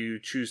how you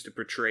choose to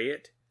portray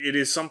it. It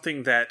is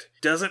something that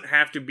doesn't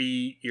have to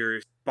be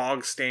your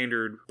bog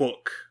standard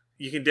book.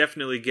 You can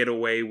definitely get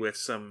away with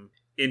some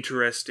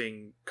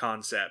interesting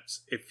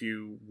concepts if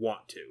you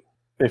want to.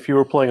 If you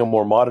were playing a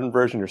more modern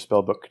version, your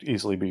spellbook could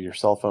easily be your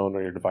cell phone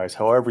or your device.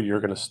 However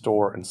you're going to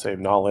store and save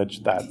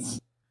knowledge,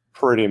 that's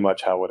pretty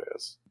much how it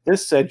is.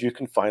 This said, you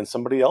can find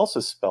somebody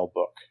else's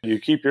spellbook. You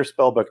keep your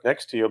spellbook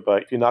next to you,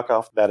 but if you knock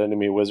off that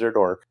enemy wizard,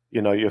 or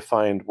you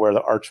find where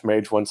the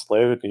archmage once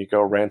lived and you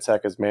go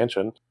ransack his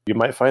mansion, you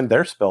might find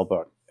their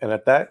spellbook. And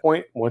at that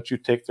point, once you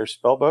take their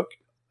spellbook,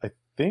 I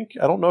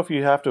don't know if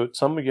you have to,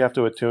 some of you have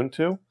to attune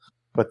to,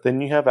 but then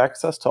you have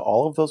access to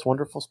all of those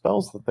wonderful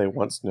spells that they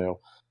once knew.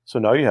 So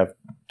now you have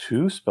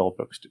 2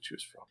 spellbooks to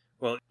choose from.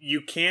 Well,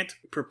 you can't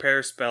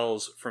prepare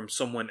spells from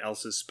someone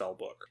else's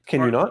spellbook.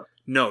 Can you not?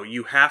 No,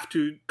 you have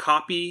to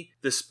copy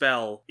the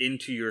spell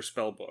into your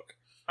spellbook.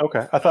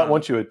 Okay, I thought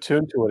once you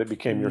attuned to it, it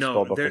became your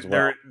spellbook as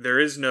well. There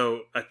is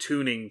no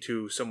attuning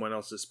to someone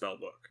else's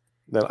spellbook.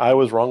 Then I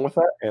was wrong with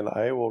that, and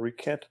I will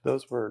recant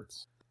those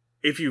words.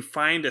 If you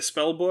find a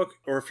spellbook,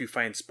 or if you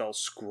find spell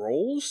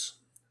scrolls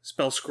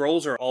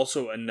are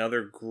also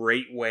another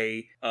great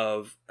way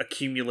of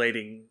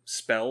accumulating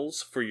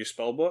spells for your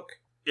spellbook.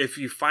 If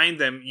you find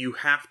them, you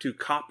have to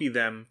copy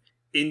them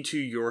into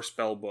your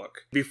spellbook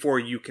before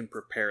you can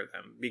prepare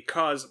them.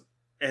 Because,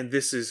 and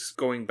this is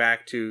going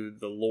back to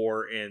the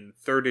lore in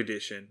 3rd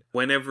edition,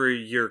 whenever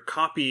you're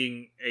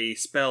copying a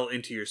spell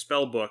into your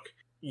spellbook,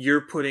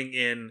 you're putting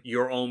in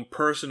your own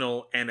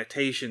personal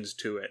annotations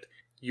to it,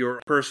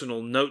 your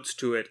personal notes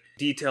to it,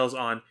 details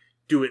on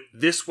do it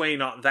this way,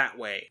 not that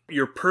way.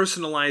 You're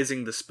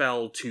personalizing the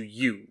spell to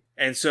you.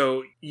 And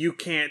so you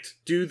can't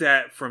do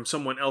that from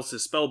someone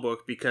else's spellbook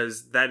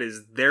because that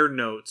is their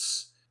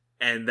notes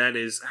and that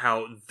is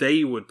how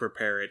they would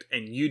prepare it.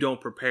 And you don't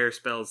prepare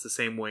spells the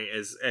same way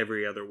as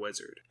every other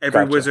wizard.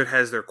 Every wizard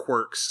has their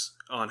quirks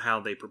on how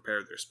they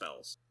prepare their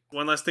spells.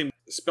 One last thing,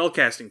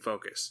 spellcasting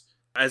focus.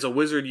 As a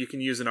wizard, you can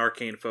use an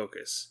arcane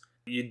focus.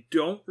 You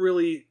don't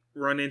really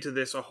run into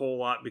this a whole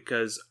lot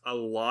because a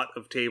lot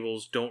of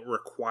tables don't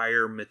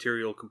require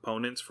material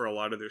components for a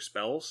lot of their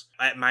spells.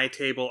 At my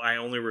table, I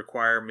only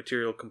require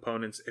material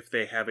components if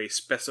they have a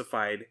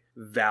specified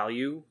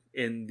value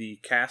in the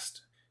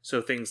cast.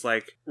 So things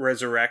like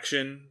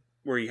Resurrection,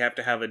 where you have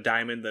to have a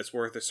diamond that's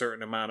worth a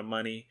certain amount of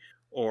money,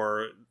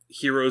 or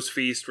Hero's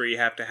Feast, where you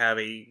have to have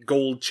a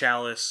gold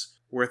chalice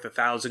worth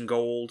 1,000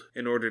 gold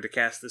in order to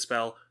cast the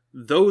spell.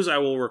 Those I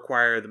will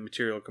require the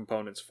material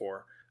components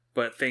for.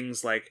 But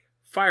things like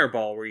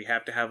Fireball, where you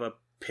have to have a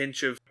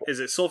pinch of, is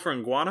it sulfur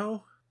and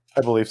guano?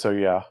 I believe so,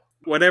 yeah.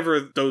 Whatever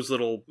those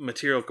little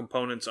material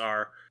components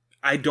are,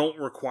 I don't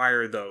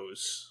require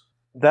those.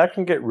 That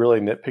can get really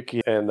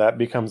nitpicky, and that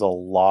becomes a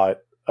lot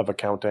of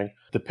accounting.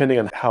 Depending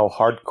on how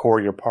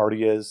hardcore your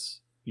party is,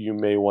 you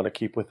may want to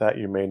keep with that,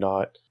 you may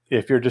not.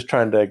 If you're just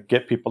trying to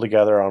get people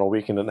together on a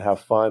weekend and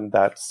have fun,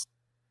 that's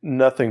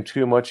nothing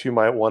too much. You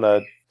might want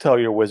to tell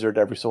your wizard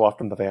every so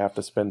often that they have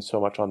to spend so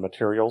much on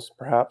materials,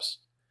 perhaps,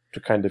 to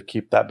kind of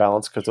keep that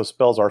balance, because those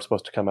spells are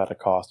supposed to come at a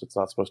cost. It's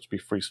not supposed to be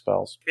free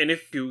spells. And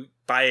if you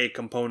buy a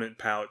component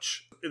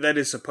pouch, that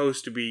is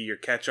supposed to be your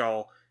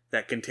catch-all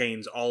that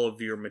contains all of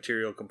your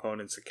material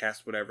components to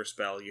cast whatever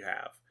spell you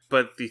have.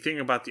 But the thing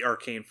about the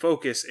arcane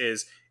focus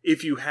is,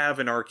 if you have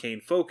an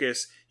arcane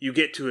focus, you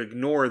get to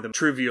ignore the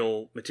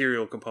trivial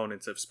material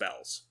components of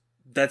spells.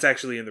 That's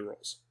actually in the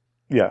rules.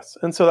 Yes,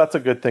 and so that's a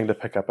good thing to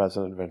pick up as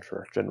an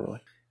adventurer, generally.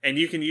 And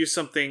you can use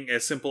something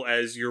as simple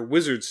as your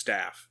wizard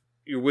staff.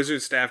 Your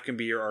wizard staff can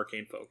be your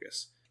arcane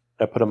focus.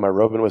 I put on my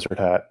robe and wizard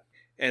hat.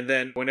 And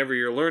then whenever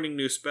you're learning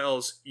new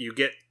spells, you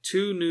get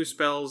 2 new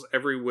spells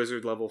every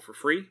wizard level for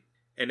free.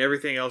 And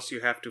everything else you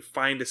have to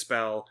find a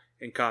spell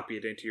and copy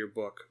it into your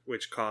book,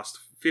 which costs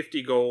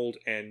 50 gold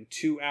and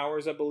 2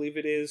 hours, I believe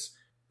it is,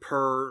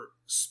 per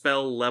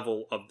spell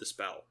level of the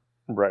spell.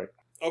 Right.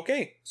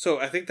 Okay, so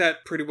I think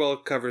that pretty well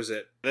covers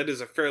it. That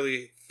is a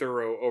fairly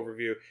thorough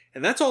overview.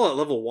 And that's all at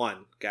level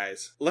 1,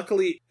 guys.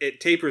 Luckily, it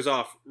tapers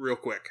off real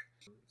quick.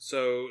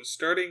 So,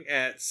 starting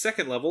at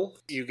 2nd level,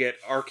 you get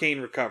Arcane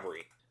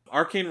Recovery.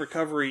 Arcane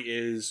Recovery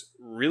is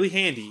really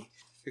handy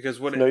because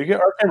No, you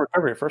get Arcane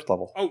Recovery at first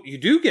level. Oh, you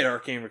do get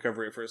Arcane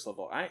Recovery at first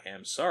level. I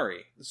am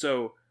sorry.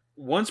 So,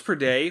 once per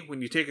day,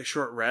 when you take a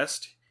short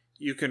rest,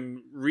 you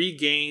can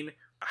regain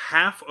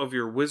half of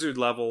your wizard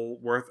level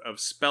worth of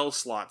spell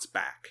slots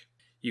back.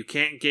 You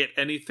can't get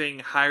anything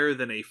higher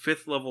than a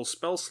 5th level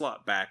spell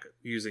slot back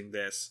using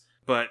this,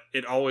 but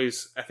it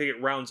always, I think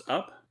it rounds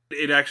up.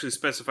 It actually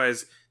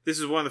specifies, this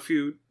is one of the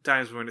few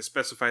times when it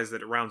specifies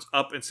that it rounds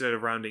up instead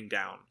of rounding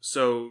down.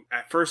 So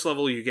at first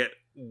level, you get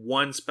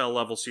 1 spell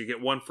level, so you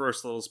get 1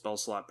 first level spell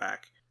slot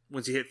back.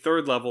 Once you hit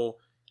 3rd level,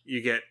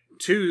 you get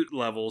 2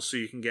 levels, so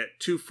you can get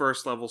 2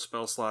 first level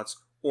spell slots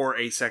or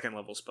a 2nd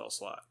level spell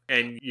slot.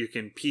 And you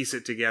can piece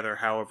it together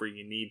however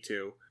you need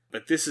to.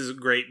 But this is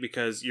great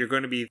because you're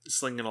going to be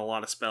slinging a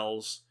lot of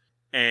spells,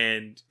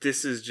 and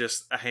this is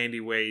just a handy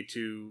way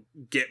to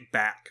get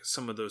back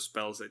some of those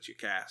spells that you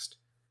cast.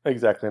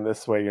 Exactly, and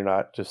this way you're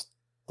not just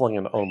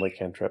slinging only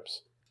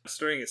cantrips.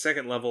 Starting at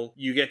 2nd level,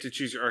 you get to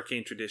choose your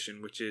Arcane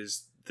Tradition, which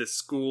is the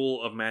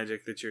school of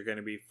magic that you're going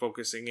to be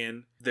focusing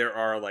in. There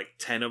are like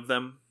 10 of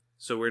them,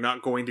 so we're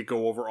not going to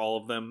go over all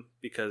of them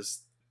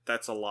because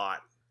that's a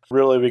lot.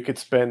 Really, we could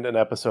spend an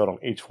episode on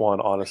each one,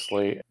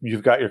 honestly.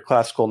 You've got your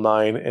classical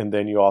 9, and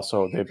then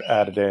they've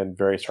added in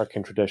various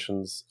arcane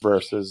traditions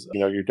versus,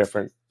 your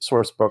different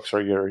source books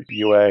or your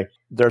UA.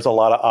 There's a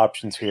lot of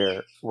options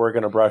here. We're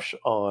going to brush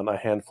on a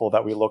handful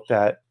that we looked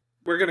at.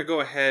 We're going to go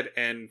ahead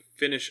and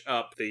finish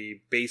up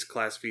the base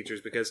class features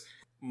because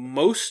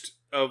most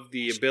of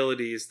the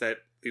abilities that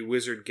the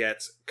wizard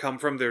gets come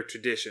from their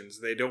traditions.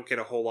 They don't get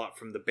a whole lot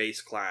from the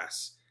base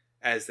class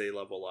as they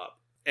level up.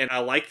 And I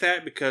like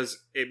that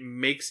because it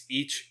makes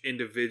each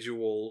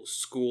individual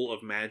school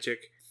of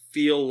magic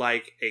feel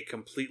like a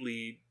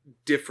completely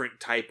different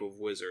type of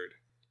wizard.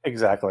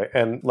 Exactly.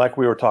 And like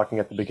we were talking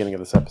at the beginning of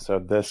this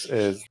episode, this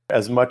is,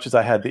 as much as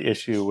I had the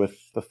issue with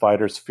the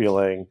fighters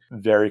feeling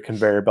very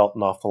conveyor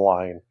belting off the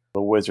line,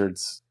 the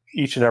wizards,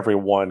 each and every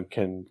one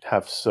can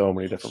have so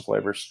many different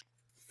flavors.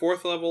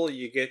 4th level,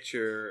 you get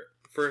your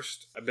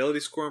first ability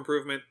score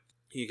improvement.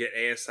 You get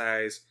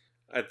ASIs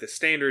at the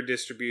standard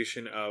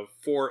distribution of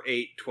 4,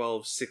 8,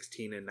 12,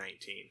 16, and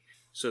 19.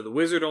 So the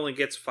wizard only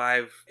gets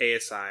 5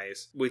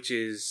 ASIs, which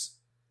is,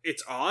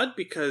 it's odd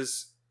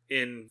because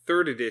in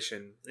 3rd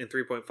edition, in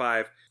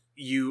 3.5,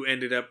 you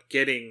ended up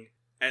getting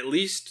at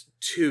least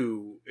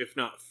 2, if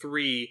not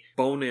 3,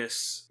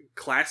 bonus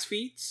class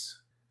feats.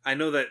 I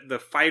know that the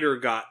fighter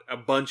got a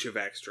bunch of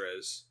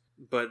extras,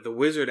 but the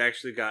wizard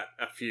actually got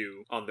a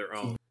few on their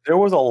own. There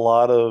was a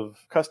lot of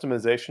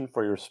customization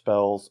for your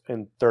spells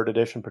in 3rd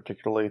edition,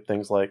 particularly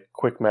things like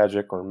quick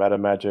magic or meta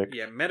magic.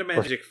 Yeah, meta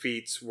magic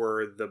feats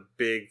were the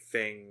big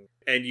thing,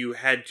 and you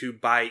had to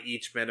buy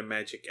each meta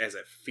magic as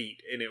a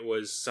feat, and it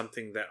was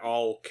something that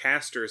all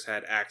casters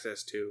had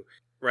access to,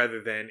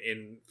 rather than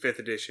in 5th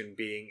edition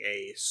being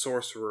a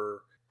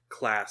sorcerer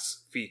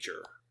class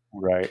feature.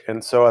 Right,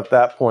 and so at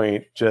that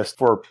point, just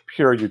for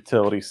pure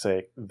utility's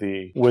sake,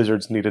 the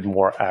wizards needed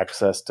more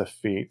access to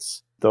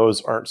feats.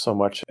 Those aren't so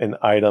much an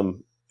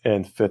item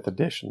in 5th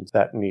edition.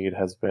 That need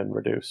has been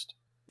reduced.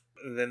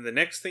 And then the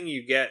next thing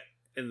you get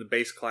in the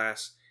base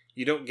class,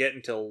 you don't get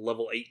until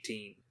level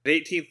 18. At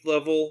 18th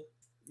level,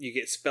 you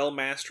get Spell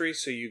Mastery,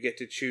 so you get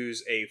to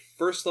choose a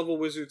 1st level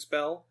wizard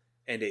spell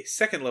and a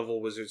 2nd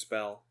level wizard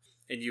spell,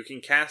 and you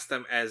can cast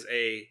them as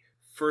a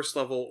 1st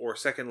level or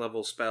 2nd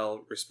level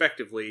spell,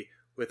 respectively,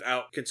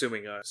 without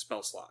consuming a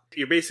spell slot.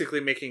 You're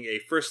basically making a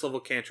 1st level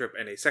cantrip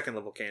and a 2nd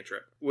level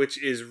cantrip,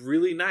 which is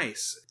really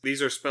nice.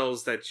 These are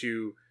spells that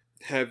you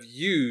have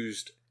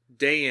used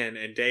day in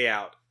and day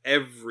out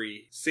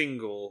every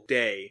single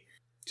day.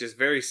 Just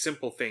very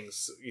simple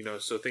things,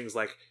 so things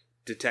like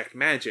Detect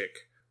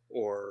Magic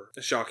or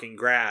Shocking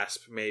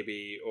Grasp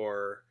maybe,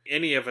 or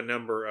any of a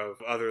number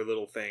of other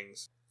little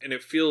things. And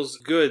it feels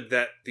good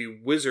that the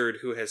wizard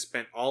who has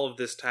spent all of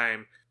this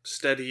time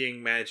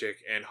studying magic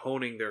and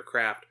honing their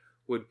craft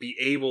would be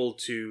able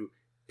to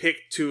pick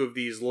 2 of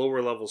these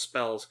lower level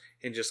spells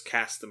and just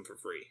cast them for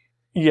free.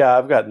 Yeah,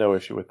 I've got no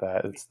issue with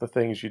that. It's the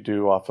things you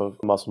do off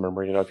of muscle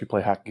memory. If you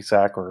play hacky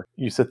sack, or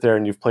you sit there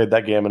and you've played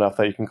that game enough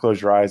that you can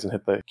close your eyes and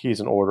hit the keys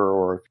in order,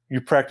 or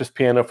you practice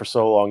piano for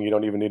so long you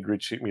don't even need to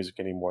read sheet music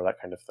anymore, that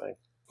kind of thing.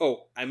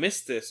 Oh, I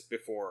missed this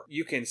before.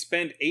 You can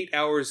spend 8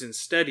 hours in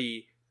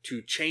study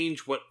to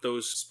change what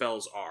those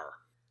spells are.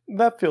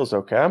 That feels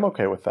okay. I'm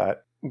okay with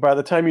that. By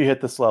the time you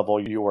hit this level,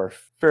 you are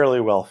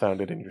fairly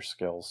well-founded in your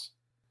skills.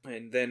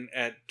 And then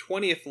at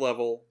 20th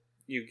level,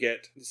 you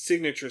get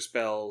signature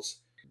spells.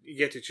 You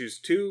get to choose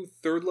 2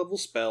 3rd-level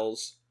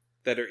spells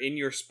that are in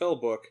your spell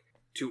book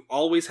to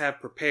always have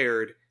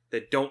prepared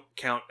that don't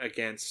count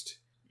against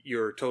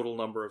your total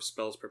number of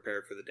spells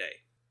prepared for the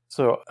day.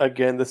 So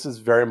again, this is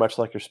very much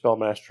like your spell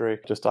mastery,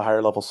 just a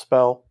higher level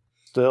spell.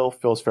 Still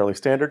feels fairly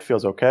standard,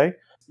 feels okay.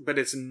 But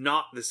it's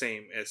not the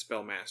same as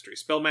Spell Mastery.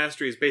 Spell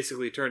Mastery is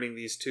basically turning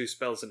these 2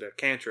 spells into a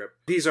cantrip.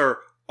 These are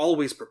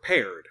always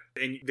prepared,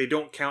 and they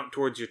don't count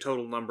towards your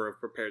total number of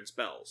prepared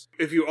spells.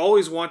 If you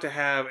always want to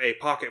have a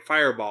Pocket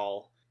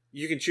Fireball,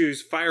 You can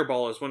choose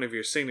Fireball as one of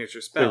your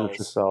signature spells.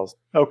 Signature spells.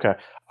 Okay.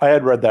 I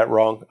had read that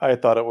wrong. I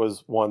thought it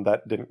was one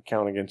that didn't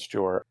count against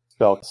your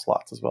spell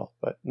slots as well.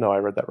 But no, I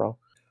read that wrong.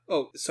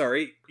 Oh,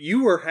 sorry.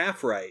 You were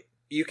half right.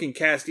 You can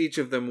cast each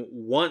of them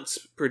once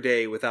per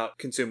day without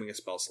consuming a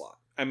spell slot.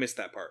 I missed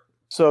that part.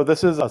 So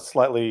this is a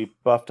slightly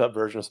buffed up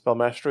version of Spell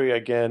Mastery.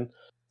 Again,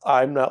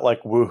 I'm not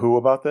like woohoo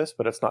about this,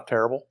 but it's not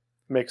terrible.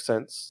 Makes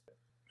sense.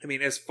 I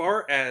mean, as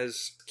far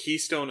as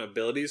Keystone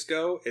abilities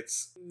go,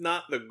 it's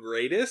not the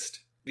greatest.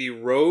 The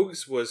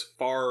Rogues was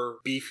far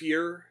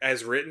beefier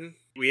as written.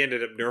 We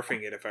ended up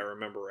nerfing it, if I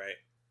remember right.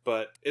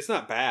 But it's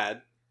not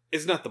bad.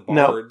 It's not the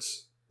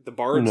Bards. No. The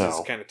Bards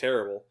is kind of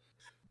terrible.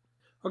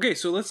 Okay,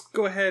 so let's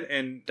go ahead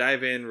and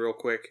dive in real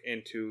quick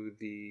into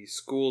the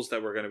schools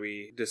that we're going to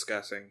be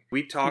discussing.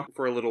 We talked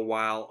for a little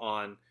while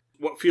on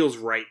what feels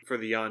right for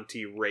the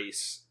Yuan-Ti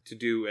race to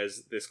do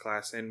as this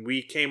class, and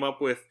we came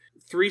up with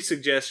 3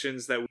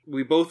 suggestions that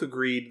we both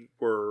agreed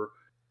were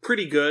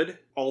pretty good.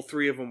 All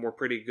 3 of them were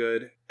pretty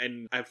good,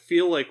 and I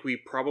feel like we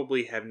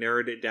probably have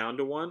narrowed it down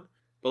to one,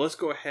 but let's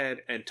go ahead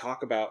and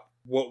talk about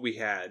what we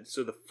had.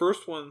 So the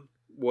first one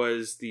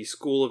was the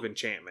School of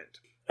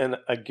Enchantment. And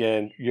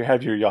again, you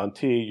have your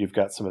Yuan-Ti, you've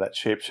got some of that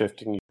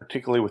shape-shifting,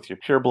 particularly with your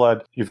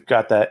Pureblood. You've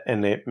got that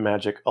innate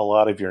magic. A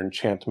lot of your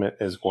enchantment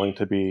is going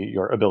to be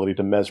your ability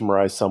to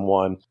mesmerize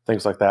someone,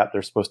 things like that.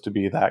 They're supposed to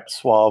be that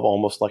suave,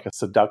 almost like a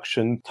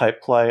seduction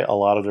type play. A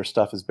lot of their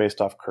stuff is based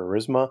off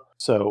charisma.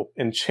 So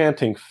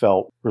enchanting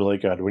felt really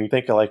good. When you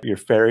think of like your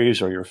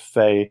fairies or your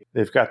fae,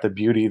 they've got the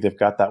beauty, they've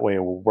got that way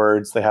of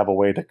words, they have a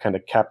way to kind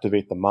of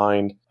captivate the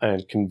mind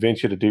and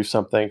convince you to do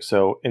something.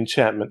 So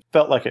enchantment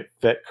felt like it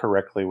fit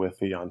correctly with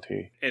the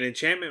Yuan-Ti. And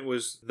enchantment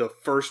was the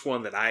first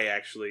one that I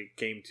actually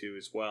came to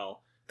as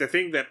well. The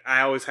thing that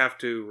I always have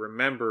to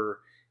remember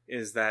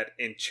is that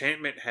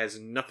enchantment has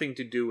nothing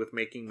to do with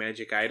making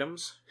magic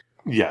items.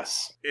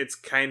 Yes. It's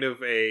kind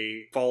of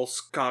a false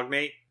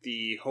cognate.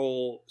 The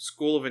whole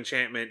School of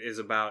Enchantment is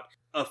about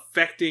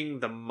affecting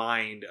the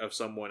mind of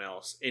someone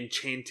else,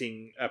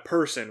 enchanting a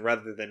person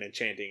rather than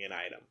enchanting an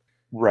item.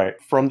 Right.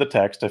 From the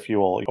text, if you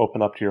will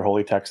open up to your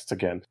holy texts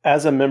again.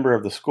 As a member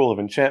of the School of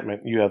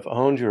Enchantment, you have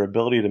honed your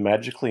ability to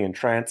magically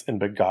entrance and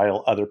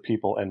beguile other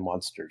people and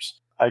monsters.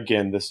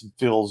 Again, this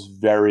feels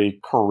very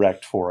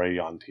correct for a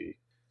Yuan-Ti.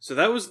 So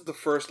that was the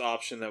first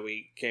option that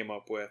we came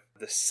up with.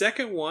 The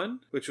second one,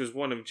 which was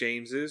one of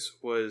James's,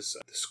 was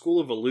the School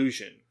of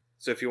Illusion.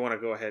 So if you want to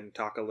go ahead and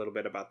talk a little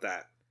bit about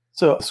that.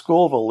 So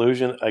School of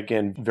Illusion,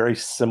 again, very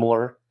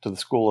similar to the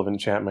School of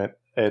Enchantment.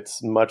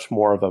 It's much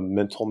more of a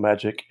mental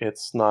magic.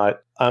 It's not,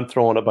 I'm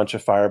throwing a bunch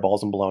of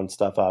fireballs and blowing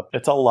stuff up.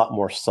 It's a lot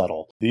more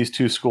subtle. These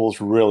 2 schools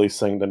really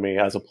sing to me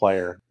as a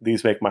player.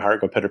 These make my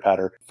heart go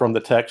pitter-patter. From the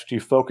text, you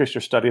focus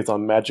your studies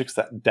on magics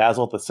that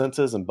dazzle the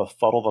senses and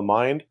befuddle the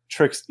mind,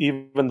 tricks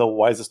even the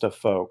wisest of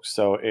folks.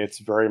 So it's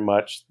very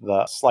much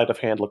the sleight of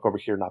hand, look over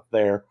here, not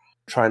there.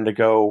 Trying to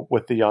go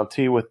with the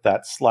Yuan-Ti with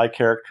that sly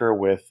character,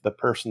 with the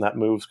person that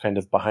moves kind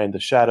of behind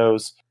the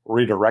shadows,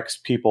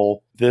 redirects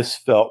people. This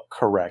felt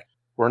correct.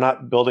 We're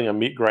not building a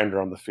meat grinder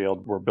on the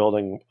field. We're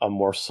building a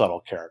more subtle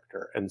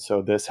character. And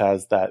so this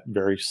has that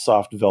very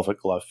soft velvet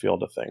glove feel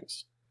to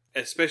things.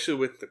 Especially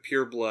with the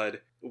Pureblood,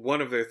 one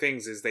of their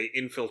things is they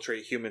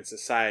infiltrate human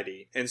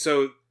society. And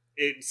so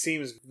it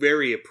seems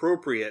very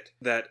appropriate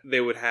that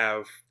they would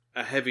have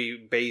a heavy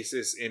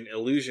basis in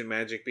illusion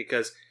magic,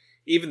 because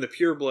even the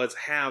Purebloods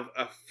have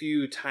a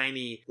few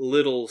tiny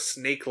little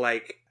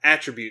snake-like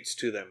attributes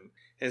to them.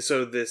 And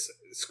so this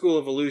School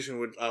of Illusion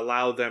would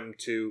allow them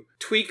to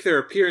tweak their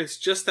appearance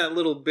just that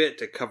little bit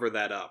to cover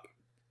that up.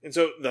 And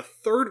so the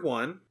third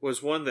one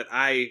was one that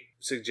I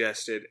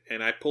suggested,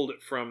 and I pulled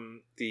it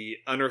from the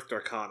Unearthed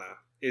Arcana,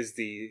 is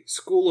the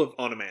School of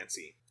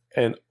Onomancy.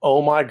 And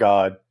oh my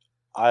god,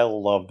 I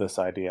love this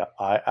idea.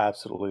 I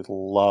absolutely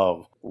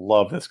love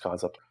this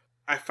concept.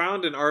 I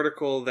found an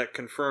article that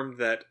confirmed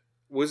that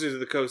Wizards of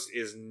the Coast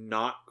is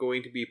not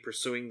going to be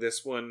pursuing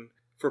this one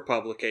for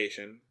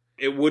publication.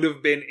 It would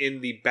have been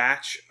in the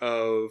batch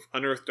of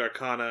Unearthed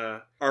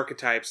Arcana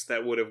archetypes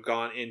that would have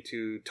gone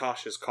into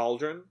Tasha's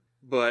Cauldron,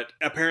 but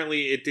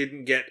apparently it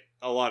didn't get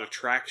a lot of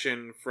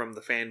traction from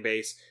the fan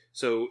base,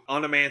 so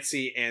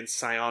Onomancy and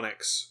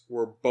Psionics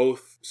were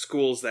both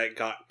schools that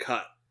got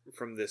cut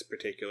from this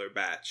particular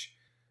batch.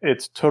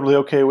 It's totally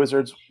okay,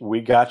 Wizards. We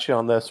got you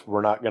on this.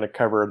 We're not going to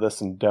cover this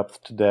in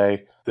depth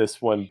today.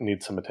 This one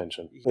needs some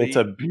attention. It's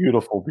a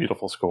beautiful,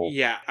 beautiful school.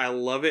 Yeah, I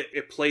love it.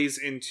 It plays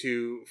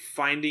into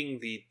finding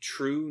the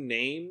true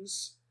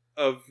names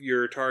of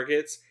your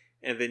targets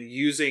and then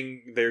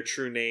using their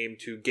true name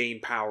to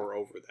gain power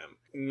over them.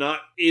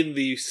 Not in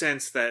the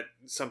sense that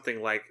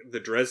something like the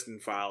Dresden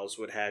Files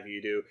would have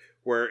you do,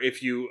 where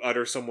if you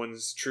utter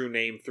someone's true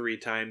name 3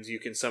 times, you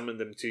can summon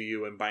them to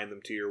you and bind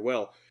them to your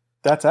will.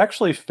 That's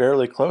actually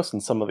fairly close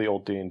in some of the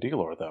old D&D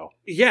lore, though.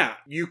 Yeah,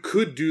 you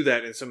could do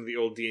that in some of the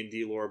old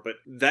D&D lore, but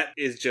that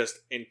is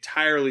just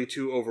entirely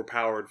too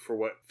overpowered for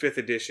what 5th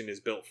edition is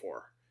built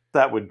for.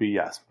 That would be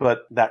yes.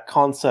 But that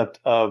concept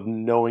of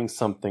knowing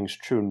something's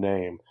true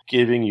name,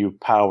 giving you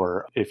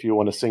power. If you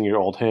want to sing your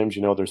old hymns,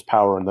 there's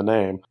power in the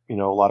name. A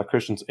lot of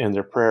Christians in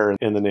their prayer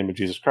in the name of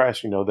Jesus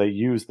Christ, they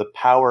use the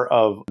power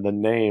of the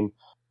name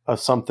of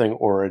something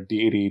or a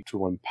deity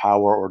to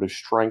empower or to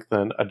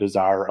strengthen a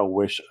desire, a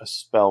wish, a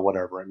spell,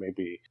 whatever it may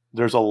be.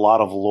 There's a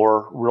lot of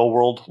lore, real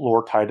world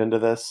lore tied into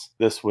this.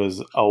 This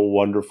was a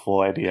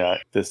wonderful idea.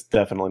 This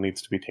definitely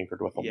needs to be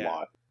tinkered with a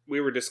lot. We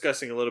were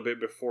discussing a little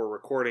bit before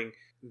recording.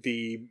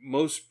 The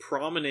most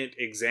prominent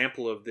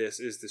example of this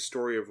is the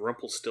story of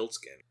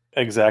Rumpelstiltskin.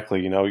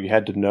 Exactly. You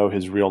had to know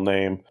his real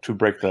name to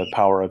break the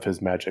power of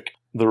his magic.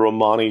 The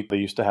Romani, they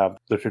used to have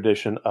the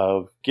tradition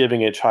of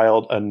giving a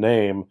child a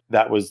name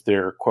that was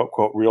their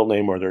quote-quote real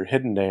name or their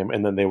hidden name,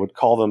 and then they would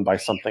call them by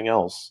something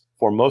else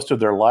for most of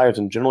their lives.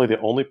 And generally the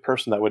only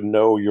person that would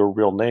know your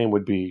real name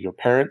would be your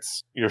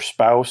parents, your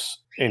spouse,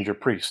 and your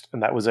priest.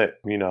 And that was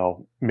it.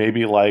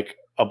 Maybe like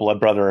a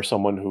blood brother or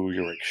someone who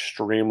you're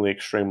extremely,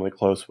 extremely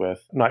close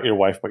with. Not your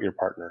wife, but your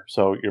partner.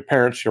 So your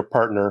parents, your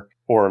partner,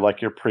 or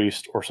like your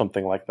priest or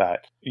something like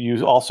that.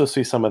 You also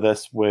see some of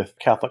this with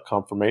Catholic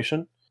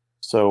confirmation.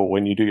 So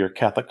when you do your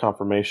Catholic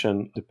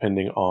confirmation,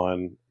 depending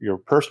on your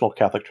personal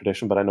Catholic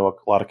tradition, but I know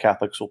a lot of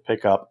Catholics will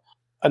pick up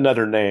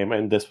another name,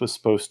 and this was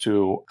supposed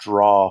to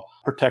draw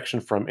protection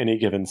from any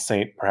given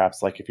saint.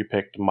 Perhaps like if you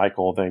picked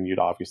Michael, then you'd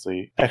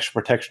obviously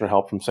extra protection or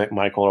help from Saint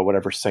Michael or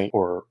whatever saint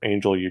or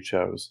angel you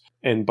chose.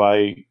 And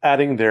by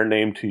adding their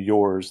name to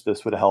yours,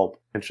 this would help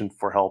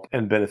for help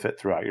and benefit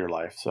throughout your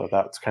life. So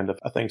that's kind of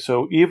a thing.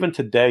 So even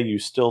today, you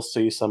still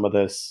see some of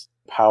this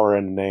power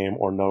in name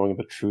or knowing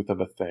the truth of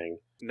a thing.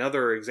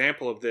 Another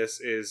example of this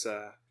is,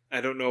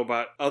 I don't know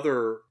about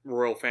other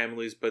royal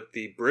families, but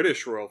the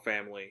British royal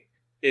family,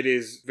 it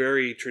is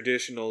very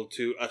traditional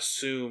to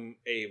assume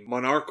a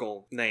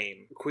monarchical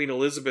name. Queen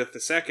Elizabeth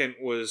II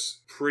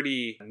was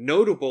pretty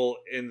notable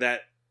in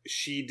that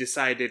she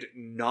decided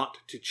not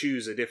to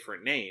choose a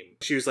different name.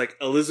 She was like,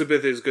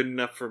 Elizabeth is good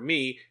enough for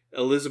me.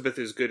 Elizabeth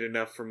is good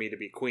enough for me to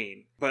be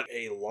queen. But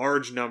a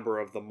large number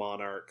of the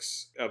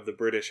monarchs of the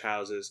British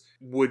houses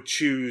would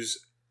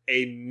choose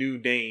a new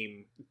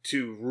name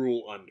to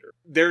rule under.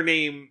 Their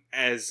name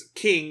as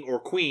king or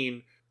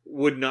queen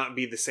would not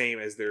be the same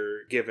as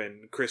their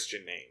given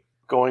Christian name.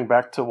 Going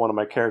back to one of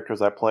my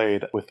characters I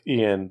played with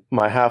Ian,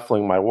 my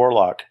halfling, my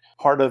warlock,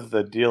 part of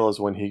the deal is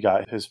when he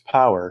got his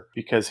power,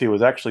 because he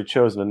was actually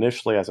chosen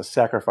initially as a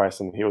sacrifice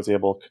and he was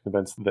able to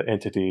convince the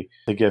entity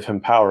to give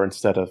him power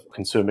instead of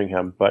consuming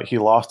him. But he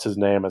lost his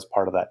name as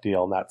part of that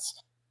deal, and that's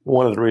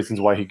one of the reasons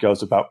why he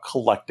goes about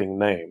collecting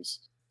names.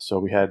 So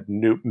we had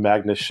Newt,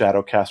 Magnus,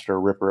 Shadowcaster,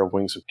 Ripper of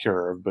Wings of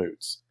Cure of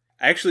Boots.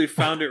 I actually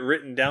found it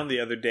written down the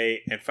other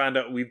day and found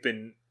out we've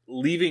been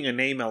leaving a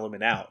name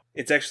element out.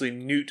 It's actually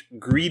Newt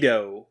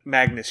Greedo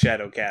Magnus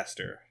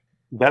Shadowcaster.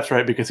 That's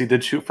right, because he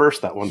did shoot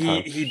first that one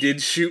time. He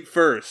did shoot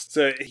first.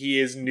 So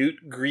he is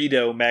Newt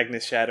Greedo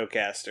Magnus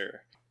Shadowcaster.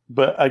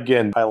 But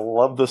again, I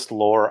love this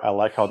lore. I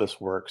like how this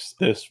works.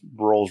 This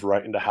rolls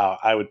right into how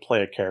I would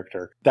play a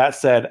character. That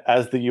said,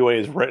 as the UA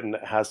is written,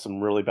 it has some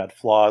really bad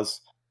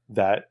flaws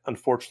that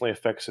unfortunately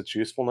affects its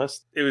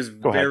usefulness. It was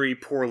very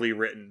poorly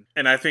written.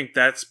 And I think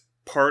that's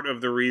part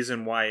of the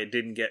reason why it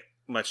didn't get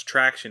much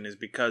traction, is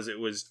because it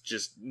was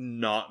just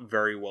not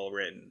very well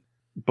written.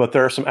 But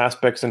there are some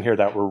aspects in here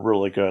that were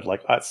really good.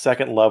 Like at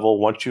second level,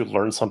 once you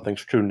learn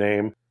something's true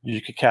name,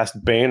 you could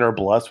cast Bane or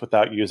Bless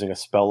without using a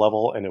spell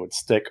level, and it would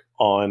stick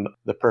on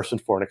the person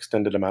for an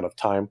extended amount of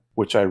time,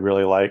 which I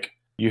really like.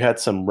 You had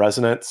some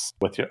resonance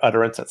with your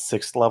utterance at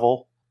 6th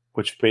level,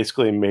 which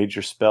basically made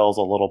your spells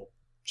a little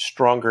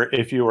stronger.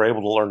 If you were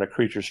able to learn a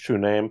creature's true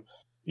name,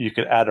 you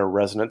could add a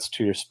resonance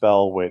to your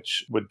spell,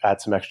 which would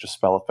add some extra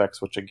spell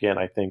effects, which again,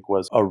 I think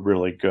was a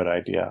really good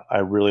idea. I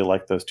really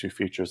like those two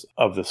features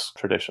of this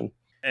tradition.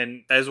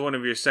 And as one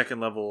of your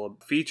second level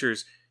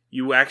features,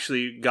 you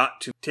actually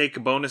got to take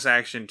a bonus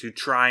action to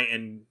try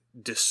and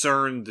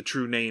discern the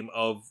true name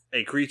of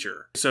a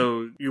creature.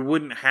 So you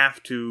wouldn't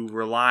have to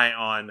rely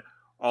on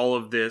all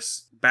of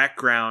this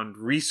background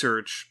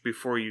research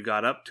before you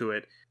got up to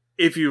it.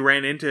 If you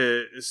ran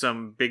into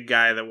some big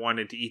guy that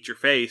wanted to eat your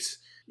face,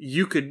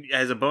 you could,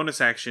 as a bonus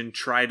action,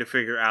 try to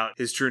figure out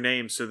his true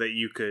name so that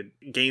you could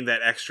gain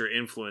that extra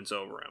influence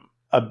over him.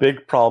 A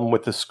big problem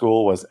with the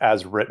school was,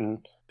 as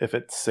written, if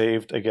it's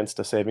saved against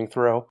a saving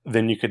throw,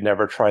 then you could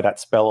never try that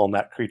spell on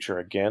that creature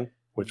again,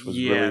 which was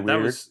really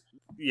weird.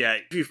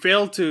 If you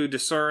failed to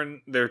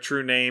discern their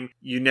true name,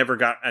 you never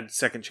got a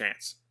second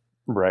chance.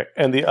 Right.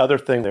 And the other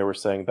thing, they were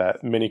saying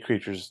that many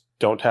creatures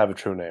don't have a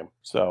true name,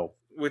 so...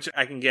 Which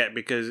I can get,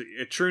 because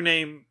a true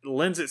name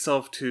lends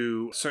itself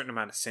to a certain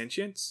amount of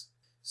sentience.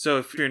 So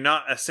if you're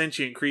not a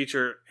sentient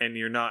creature and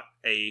you're not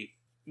a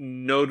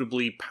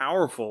notably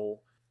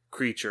powerful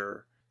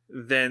creature,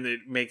 then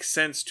it makes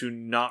sense to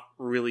not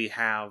really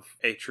have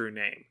a true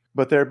name.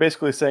 But they're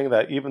basically saying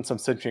that even some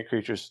sentient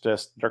creatures,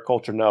 just their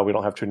culture, no, we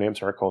don't have true names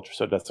in our culture,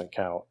 so it doesn't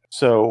count.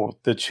 So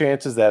the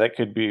chances that it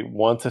could be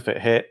once if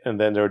it hit, and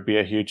then there would be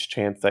a huge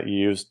chance that you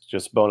used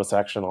just bonus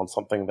action on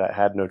something that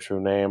had no true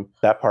name,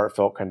 that part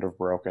felt kind of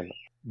broken.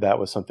 that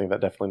was something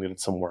that definitely needed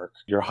some work.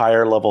 Your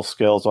higher level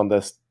skills on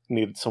this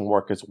needed some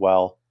work as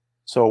well.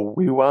 So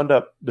we wound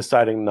up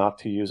deciding not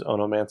to use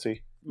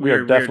Onomancy. We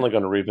are definitely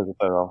going to revisit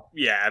that though.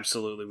 Yeah,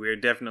 absolutely. We are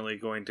definitely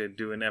going to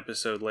do an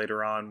episode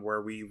later on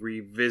where we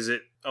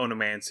revisit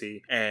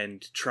Onomancy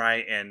and try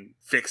and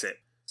fix it.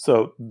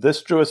 So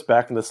this drew us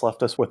back and this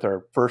left us with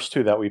our first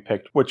two that we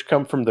picked, which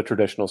come from the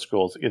traditional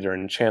schools, either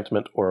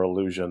Enchantment or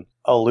Illusion.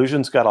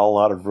 Illusion's got a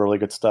lot of really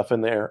good stuff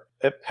in there.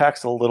 It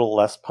packs a little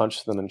less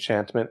punch than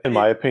Enchantment, in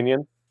my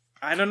opinion.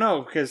 I don't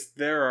know, because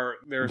there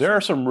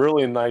are some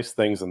really nice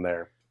things in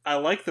there. I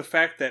like the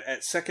fact that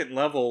at second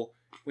level,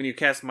 when you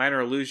cast Minor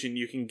Illusion,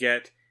 you can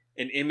get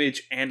an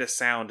image and a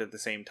sound at the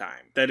same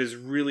time. That is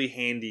really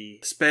handy,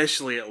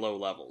 especially at low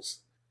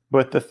levels.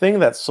 But the thing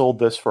that sold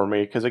this for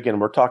me, because again,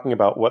 we're talking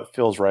about what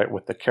feels right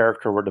with the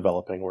character we're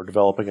developing. We're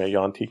developing a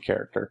Yuan-ti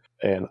character.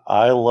 And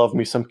I love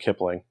me some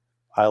Kipling.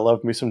 I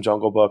love me some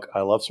Jungle Book. I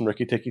love some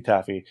Rikki Tikki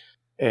Taffy.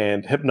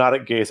 And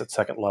Hypnotic Gaze at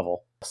second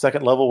level.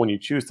 Second level, when you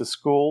choose the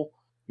school,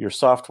 your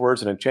soft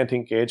words and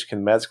enchanting gauge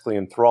can magically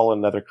enthrall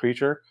another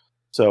creature.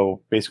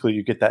 So basically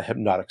you get that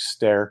hypnotic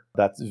stare.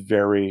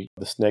 The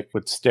snake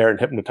would stare and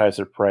hypnotize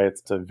their prey.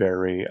 It's a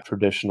very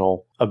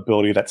traditional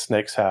ability that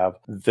snakes have.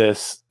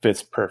 This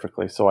fits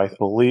perfectly. So I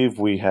believe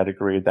we had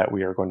agreed that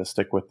we are going to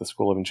stick with the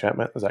School of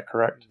Enchantment. Is that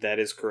correct? That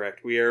is correct.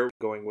 We are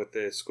going with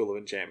the School of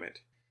Enchantment.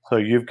 So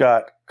you've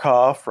got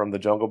Ka from the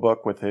Jungle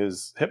Book with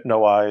his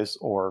Hypno Eyes,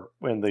 or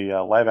in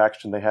the live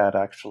action they had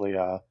actually,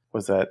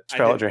 was that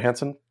Scarlett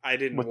Johansson? I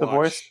didn't with the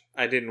voice?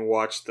 I didn't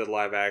watch the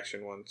live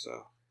action one,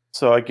 so...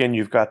 So again,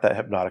 you've got that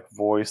hypnotic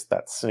voice,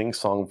 that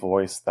sing-song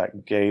voice,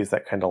 that gaze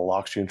that kind of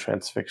locks you and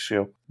transfixes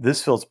you.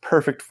 This feels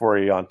perfect for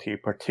a Yuan-ti,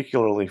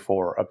 particularly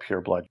for a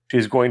pureblood.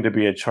 She's going to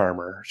be a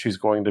charmer. She's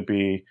going to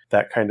be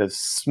that kind of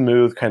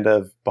smooth, kind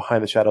of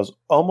behind the shadows,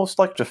 almost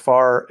like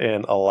Jafar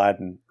in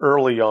Aladdin.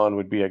 Early on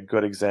would be a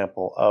good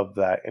example of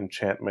that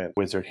enchantment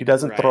wizard. He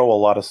doesn't throw a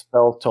lot of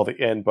spells till the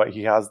end, but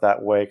he has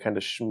that way, kind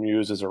of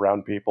schmoozes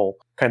around people,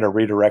 kind of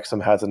redirects them,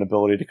 has an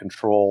ability to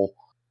control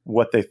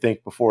what they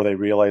think before they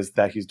realize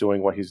that he's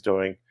doing what he's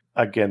doing.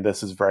 Again,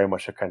 this is very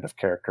much a kind of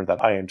character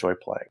that I enjoy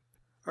playing.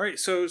 All right,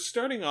 so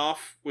starting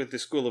off with the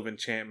School of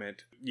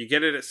Enchantment, you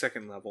get it at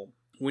second level.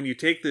 When you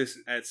take this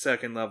at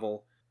second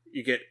level,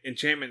 you get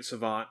Enchantment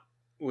Savant,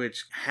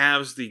 which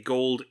halves the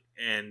gold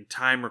and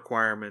time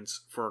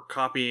requirements for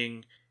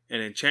copying an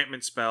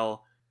enchantment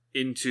spell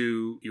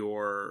into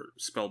your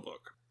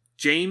spellbook.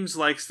 James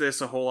likes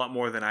this a whole lot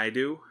more than I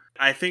do.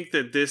 I think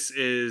that this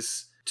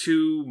is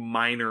too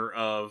minor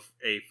of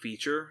a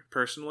feature,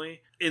 personally.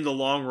 In the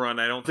long run,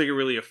 I don't think it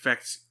really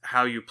affects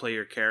how you play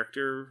your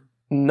character.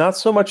 Not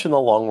so much in the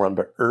long run,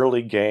 but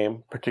early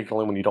game,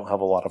 particularly when you don't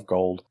have a lot of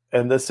gold.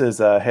 And this is,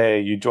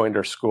 hey, you joined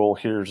our school,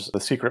 here's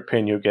the secret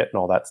pin you get and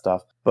all that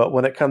stuff. But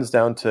when it comes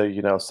down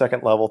to,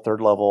 second level,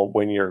 third level,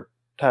 when you're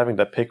having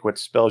to pick which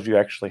spells you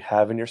actually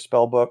have in your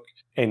spell book,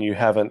 and you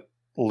haven't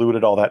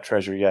looted all that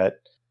treasure yet,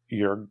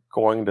 you're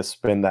going to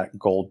spend that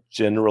gold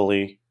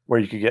generally where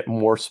you could get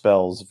more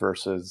spells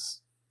versus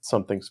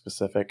something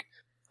specific.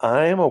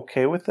 I am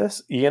okay with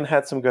this. Ian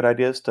had some good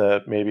ideas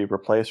to maybe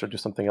replace or do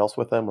something else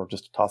with them, or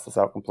just to toss this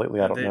out completely.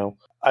 I don't know.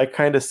 I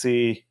kind of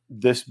see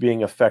this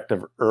being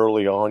effective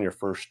early on, your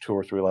first 2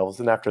 or 3 levels.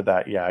 And after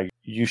that, yeah,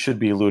 you should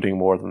be looting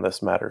more than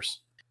this matters.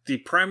 The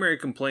primary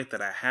complaint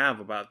that I have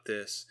about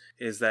this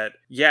is that,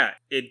 yeah,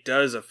 it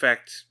does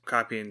affect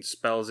copying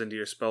spells into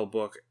your spell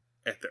book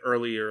at the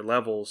earlier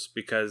levels,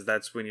 because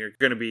that's when you're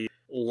going to be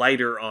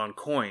lighter on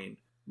coin.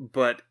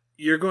 But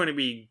you're going to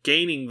be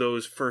gaining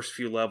those first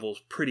few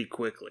levels pretty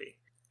quickly.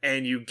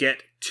 And you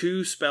get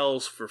 2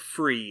 spells for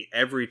free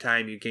every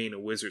time you gain a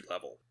wizard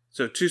level.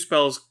 So 2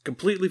 spells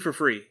completely for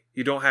free.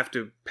 You don't have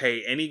to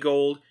pay any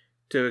gold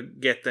to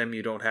get them.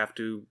 You don't have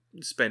to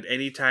spend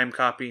any time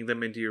copying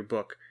them into your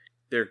book.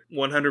 They're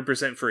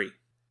 100% free.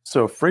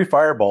 So free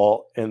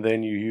Fireball, and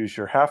then you use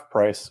your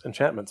half-price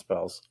enchantment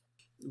spells.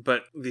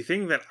 But the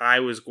thing that I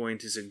was going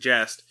to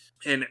suggest,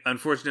 and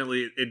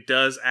unfortunately it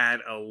does add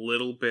a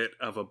little bit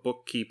of a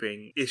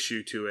bookkeeping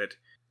issue to it,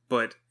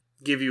 but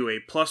give you a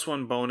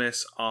 +1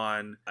 bonus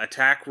on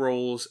attack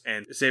rolls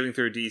and saving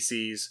throw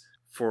DCs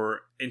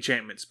for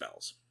enchantment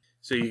spells.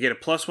 So you get a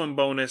 +1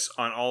 bonus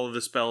on all of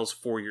the spells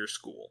for your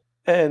school.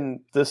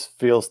 And this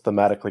feels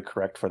thematically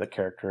correct for the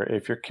character.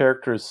 If your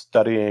character is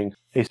studying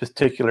a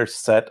particular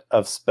set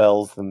of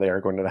spells, then they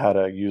are going to know how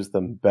to use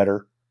them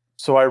better.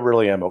 So I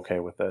really am okay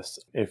with this.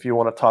 If you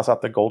want to toss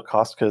out the gold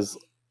cost, because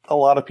a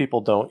lot of people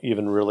don't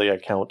even really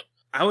account.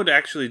 I would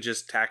actually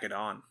just tack it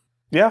on.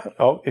 Yeah.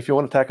 Oh, if you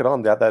want to tack it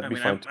on, that'd be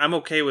fine. I'm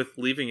okay with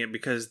leaving it,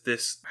 because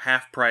this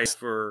half price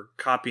for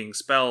copying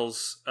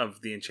spells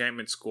of the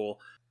enchantment school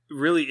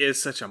really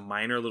is such a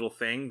minor little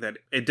thing that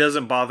it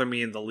doesn't bother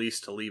me in the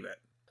least to leave it.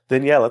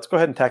 Then yeah, let's go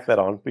ahead and tack that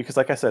on, because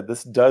like I said,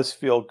 this does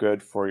feel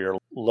good for your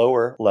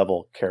lower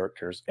level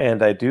characters.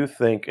 And I do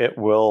think it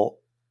will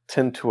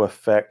tend to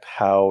affect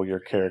how your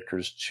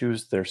characters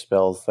choose their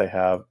spells they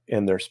have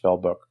in their spell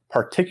book,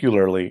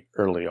 particularly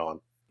early on.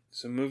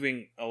 So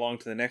moving along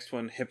to the next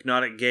one,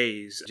 Hypnotic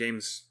Gaze.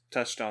 James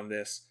touched on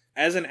this.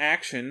 As an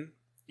action,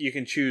 you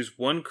can choose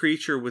one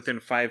creature within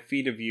 5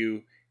 feet of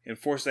you and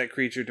force that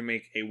creature to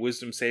make a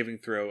wisdom saving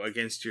throw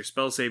against your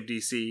spell save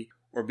DC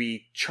or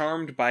be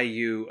charmed by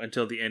you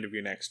until the end of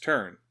your next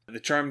turn. The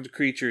charmed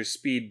creature's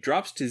speed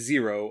drops to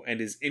 0 and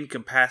is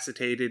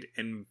incapacitated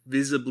and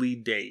visibly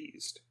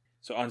dazed.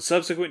 So on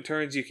subsequent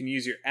turns, you can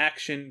use your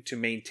action to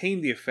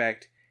maintain the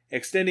effect,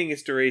 extending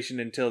its duration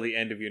until the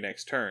end of your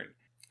next turn.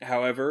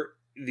 However,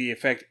 the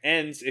effect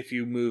ends if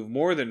you move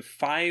more than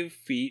 5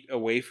 feet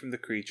away from the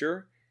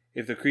creature,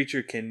 if the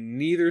creature can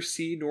neither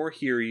see nor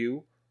hear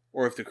you,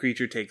 or if the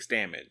creature takes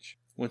damage.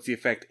 Once the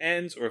effect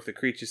ends, or if the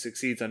creature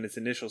succeeds on its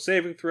initial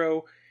saving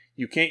throw,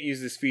 you can't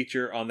use this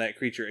feature on that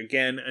creature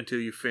again until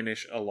you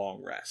finish a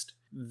long rest.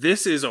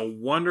 This is a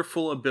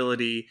wonderful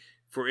ability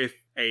for if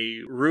a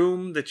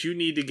room that you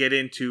need to get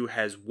into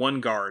has one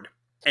guard,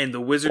 and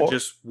the wizard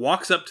just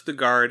walks up to the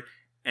guard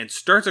and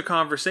starts a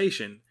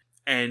conversation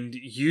and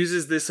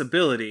uses this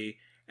ability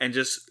and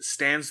just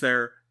stands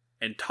there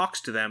and talks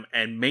to them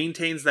and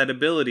maintains that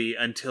ability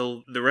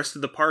until the rest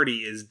of the party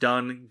is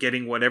done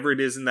getting whatever it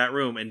is in that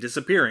room and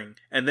disappearing.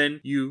 And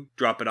then you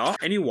drop it off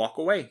and you walk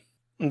away.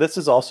 This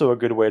is also a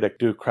good way to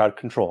do crowd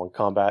control in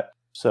combat.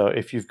 So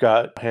if you've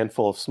got a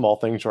handful of small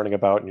things running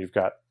about and you've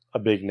got a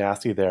big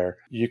nasty there,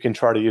 you can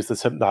try to use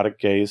this hypnotic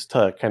gaze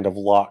to kind of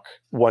lock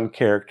one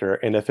character.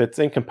 And if it's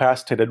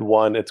incapacitated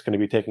one, it's going to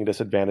be taking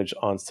disadvantage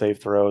on save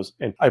throws.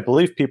 And I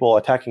believe people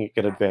attacking it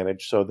get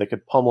advantage, so they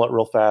could pummel it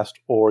real fast,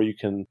 or you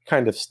can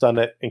kind of stun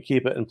it and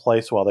keep it in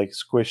place while they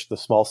squish the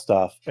small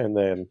stuff, and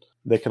then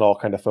they can all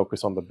kind of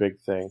focus on the big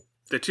thing.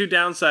 The 2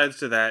 downsides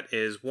to that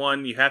is,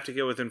 1, you have to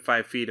get within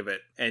 5 feet of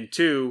it, and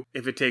 2,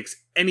 if it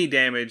takes any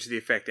damage, the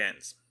effect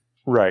ends.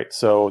 Right,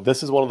 so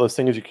this is one of those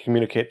things you can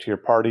communicate to your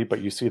party,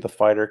 but you see the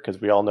fighter,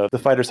 because we all know the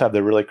fighters have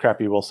the really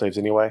crappy will saves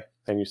anyway,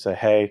 and you say,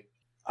 hey,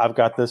 I've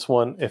got this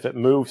one. If it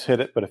moves,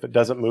 hit it, but if it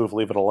doesn't move,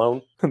 leave it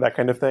alone, that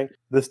kind of thing.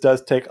 This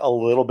does take a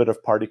little bit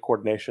of party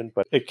coordination,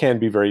 but it can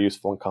be very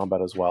useful in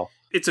combat as well.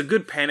 It's a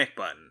good panic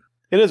button.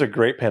 It is a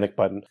great panic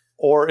button.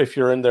 Or if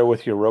you're in there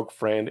with your rogue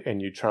friend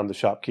and you charm the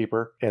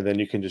shopkeeper, and then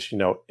you can just,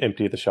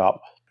 empty the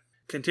shop.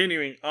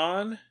 Continuing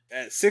on,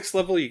 at 6th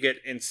level you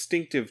get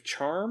Instinctive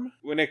Charm.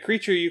 When a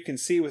creature you can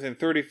see within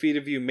 30 feet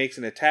of you makes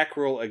an attack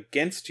roll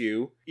against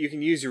you, you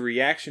can use your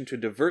reaction to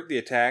divert the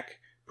attack,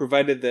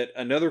 provided that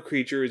another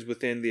creature is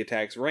within the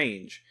attack's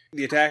range.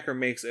 The attacker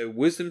makes a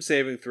wisdom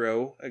saving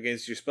throw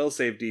against your spell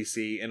save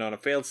DC, and on a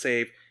failed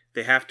save,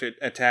 they have to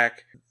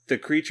attack the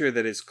creature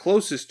that is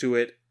closest to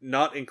it,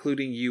 not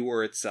including you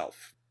or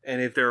itself.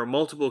 And if there are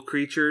multiple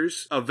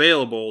creatures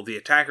available, the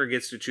attacker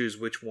gets to choose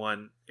which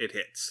one it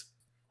hits.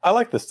 I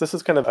like this. This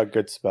is kind of a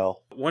good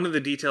spell. One of the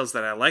details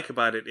that I like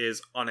about it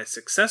is on a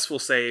successful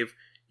save,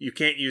 you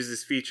can't use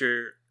this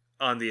feature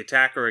on the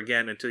attacker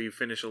again until you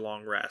finish a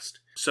long rest.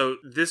 So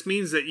this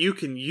means that you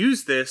can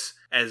use this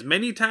as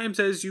many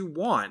times as you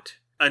want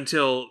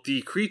until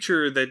the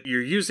creature that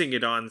you're using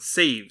it on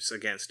saves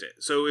against it.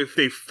 So if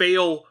they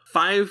fail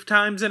 5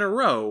 times in a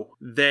row,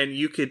 then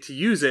you get to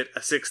use it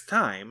a 6th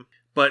time.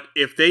 But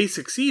if they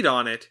succeed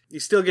on it, you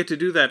still get to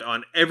do that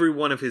on every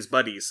one of his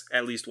buddies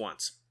at least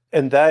once.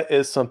 And that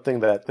is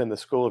something that in the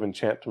School of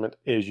Enchantment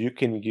is you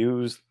can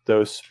use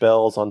those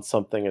spells on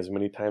something as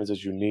many times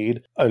as you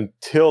need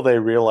until they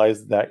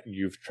realize that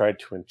you've tried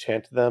to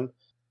enchant them.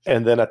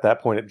 And then at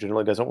that point, it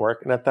generally doesn't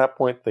work. And at that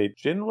point, they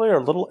generally are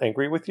a little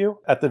angry with you.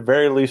 At the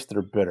very least,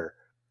 they're bitter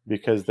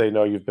because they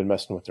know you've been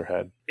messing with their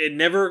head. It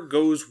never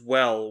goes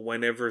well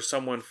whenever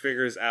someone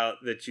figures out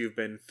that you've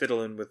been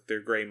fiddling with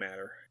their gray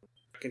matter.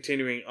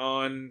 Continuing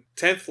on,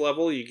 10th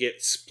level, you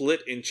get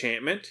Split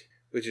Enchantment,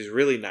 which is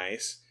really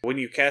nice. When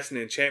you cast an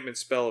enchantment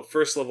spell of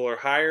 1st level or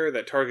higher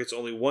that targets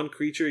only one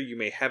creature, you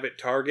may have it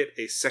target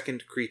a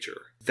second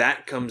creature.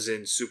 That comes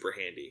in super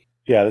handy.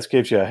 Yeah, this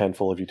gives you a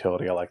handful of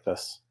utility. I like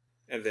this.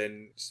 And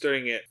then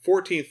starting at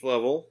 14th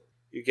level,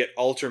 you get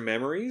Alter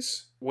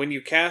Memories. When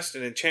you cast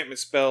an enchantment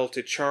spell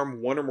to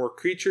charm one or more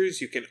creatures,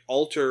 you can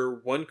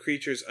alter one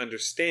creature's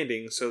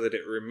understanding so that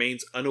it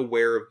remains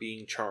unaware of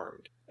being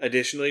charmed.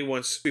 Additionally,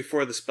 once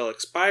before the spell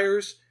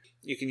expires,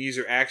 you can use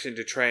your action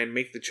to try and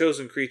make the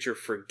chosen creature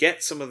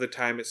forget some of the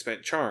time it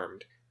spent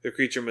charmed. The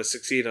creature must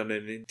succeed on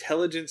an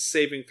intelligence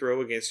saving throw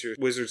against your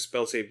wizard's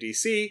spell save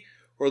DC,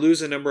 or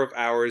lose a number of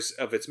hours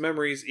of its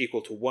memories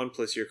equal to 1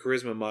 plus your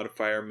charisma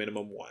modifier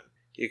minimum 1.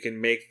 You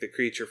can make the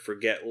creature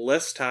forget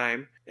less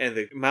time, and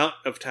the amount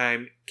of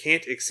time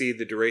can't exceed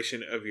the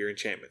duration of your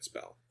enchantment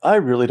spell. I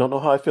really don't know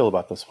how I feel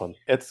about this one.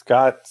 It's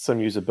got some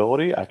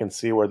usability. I can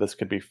see where this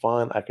could be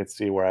fun. I could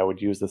see where I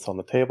would use this on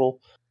the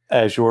table.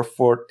 As your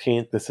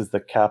 14th, this is the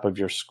cap of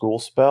your school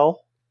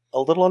spell. A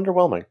little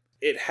underwhelming.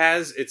 It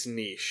has its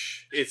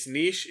niche. Its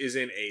niche is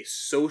in a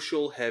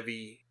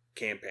social-heavy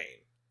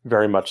campaign.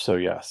 Very much so,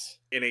 yes.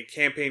 In a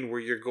campaign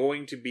where you're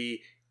going to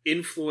be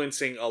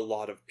influencing a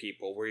lot of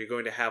people, where you're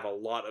going to have a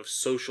lot of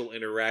social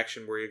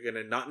interaction, where you're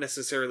going to not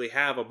necessarily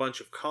have a bunch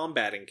of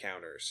combat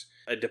encounters.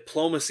 A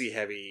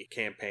diplomacy-heavy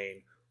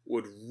campaign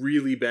would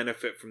really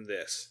benefit from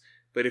this.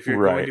 But if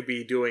you're going to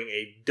be doing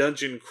a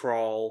dungeon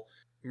crawl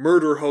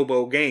murder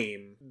hobo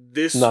game,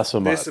 Not so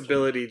much. This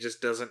ability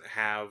just doesn't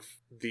have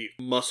the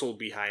muscle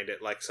behind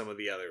it like some of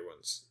the other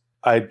ones.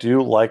 I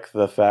do like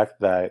the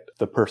fact that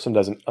the person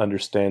doesn't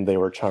understand they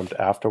were charmed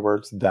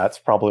afterwards. That's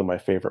probably my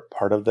favorite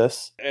part of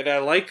this. And I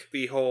like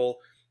the whole,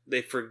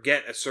 they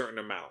forget a certain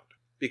amount.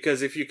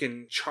 Because if you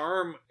can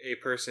charm a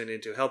person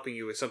into helping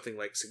you with something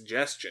like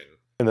suggestion...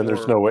 And then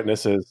there's no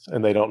witnesses,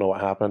 and they don't know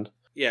what happened.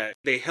 Yeah,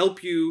 they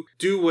help you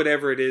do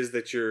whatever it is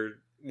that you're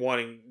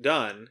wanting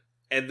done,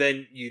 and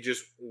then you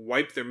just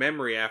wipe their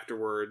memory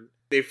afterward.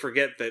 They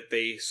forget that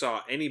they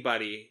saw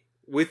anybody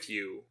with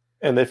you.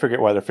 And they forget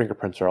why their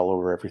fingerprints are all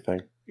over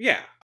everything.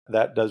 Yeah.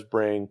 That does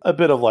bring a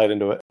bit of light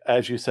into it.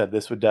 As you said,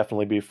 this would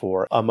definitely be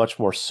for a much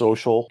more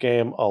social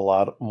game, a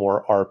lot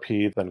more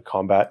RP than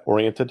combat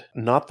oriented.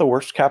 Not the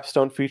worst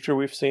capstone feature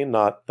we've seen,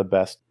 not the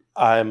best.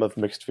 I'm of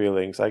mixed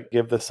feelings. I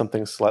give this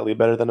something slightly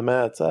better than a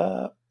Mads.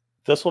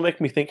 This will make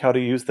me think how to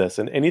use this,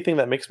 and anything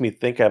that makes me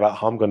think about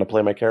how I'm going to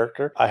play my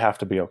character, I have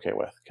to be okay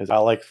with, because I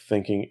like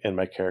thinking in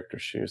my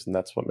character's shoes, and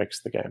that's what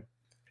makes the game.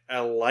 I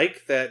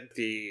like that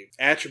the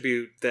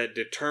attribute that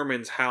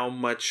determines how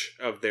much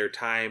of their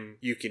time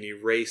you can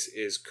erase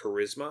is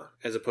charisma,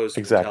 as opposed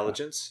to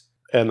intelligence.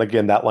 And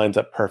again, that lines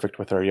up perfect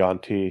with our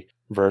Yuan-Ti.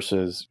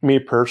 Versus me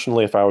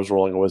personally, if I was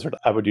rolling a wizard,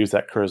 I would use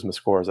that charisma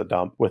score as a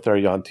dump. With our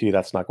Yuan-Ti,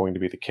 that's not going to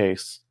be the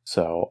case.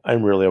 So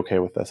I'm really okay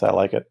with this. I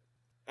like it.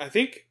 I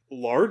think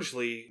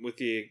largely, with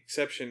the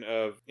exception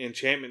of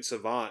Enchantment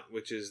Savant,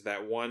 which is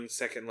that 1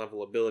 second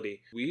level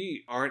ability,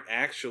 we aren't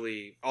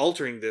actually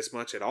altering this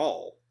much at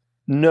all.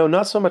 No,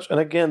 not so much. And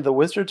again, the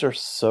wizards are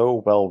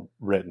so well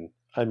written.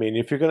 I mean,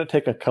 if you're going to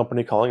take a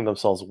company calling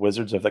themselves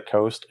Wizards of the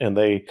Coast and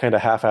they kind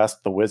of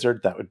half-assed the wizard,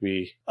 that would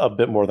be a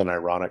bit more than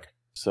ironic.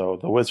 So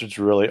the wizards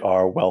really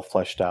are well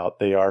fleshed out.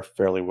 They are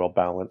fairly well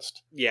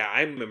balanced. Yeah,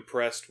 I'm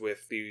impressed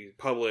with the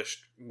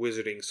published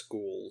wizarding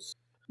schools.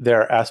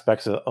 There are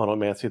aspects of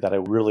onomancy that I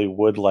really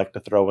would like to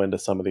throw into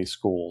some of these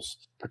schools,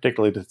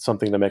 particularly to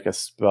something to make a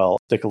spell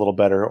stick a little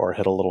better or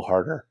hit a little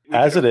harder.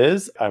 As it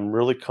is, I'm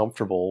really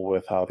comfortable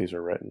with how these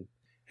are written.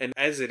 And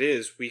as it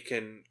is, we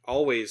can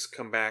always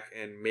come back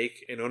and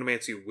make an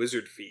onomancy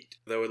wizard feat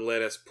that would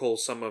let us pull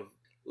some of,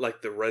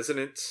 like, the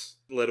resonance.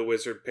 Let a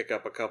wizard pick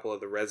up a couple of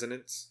the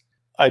resonance.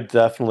 I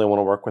definitely want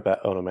to work with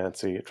that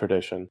onomancy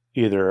tradition,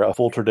 either a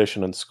full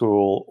tradition in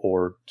school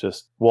or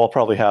just, we'll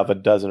probably have a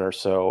dozen or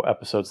so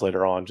episodes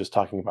later on just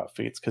talking about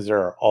feats, because there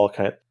are all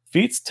kinds.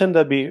 Feats tend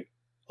to be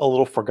a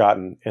little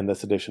forgotten in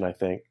this edition, I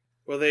think.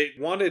 Well, they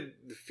wanted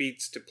the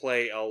feats to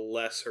play a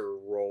lesser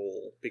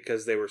role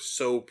because they were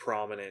so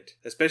prominent,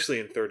 especially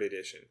in 3rd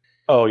edition.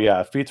 Oh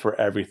yeah, feats were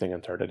everything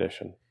in 3rd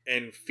edition.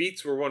 And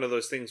feats were one of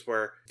those things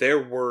where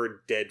there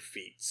were dead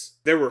feats.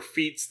 There were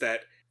feats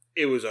that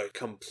it was a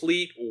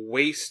complete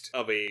waste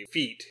of a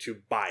feat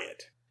to buy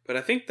it. But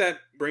I think that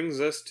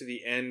brings us to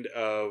the end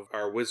of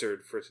our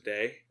wizard for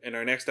today. In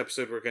our next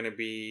episode, we're going to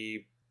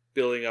be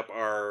building up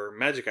our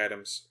magic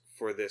items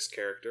for this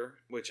character,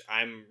 which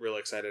I'm real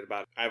excited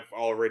about. I've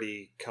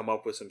already come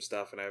up with some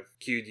stuff, and I've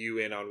cued you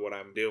in on what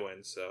I'm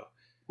doing, so...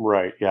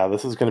 Right, yeah,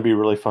 this is going to be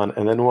really fun.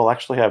 And then we'll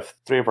actually have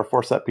 3 of our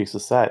 4 set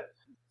pieces set.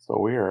 So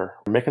we are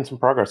making some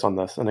progress on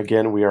this. And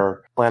again, we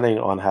are planning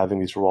on having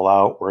these roll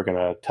out. We're going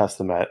to test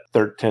them at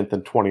 3rd, 10th,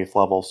 and 20th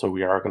level. So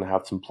we are going to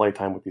have some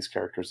playtime with these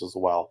characters as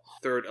well.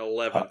 3rd,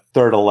 11th.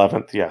 3rd,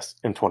 11th, yes,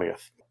 and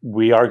 20th.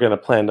 We are going to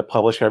plan to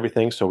publish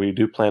everything. So we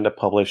do plan to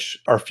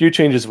publish our few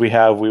changes we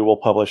have. We will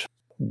publish.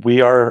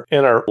 We are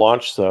in our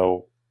launch,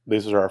 so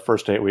these are our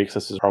first 8 weeks.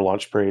 This is our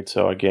launch period.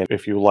 So again,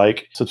 if you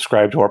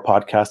subscribe to our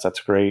podcast, that's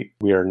great.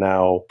 We are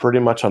now pretty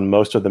much on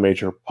most of the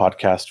major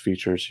podcast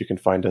features. You can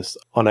find us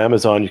on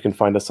Amazon. You can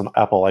find us on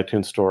Apple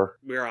iTunes Store.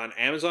 We're on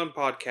Amazon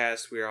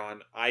Podcasts. We're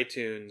on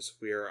iTunes.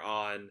 We're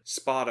on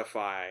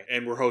Spotify.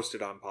 And we're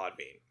hosted on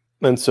Podbean.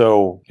 And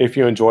so if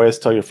you enjoy us,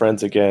 tell your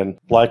friends again.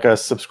 Like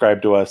us,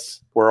 subscribe to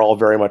us. We're all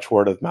very much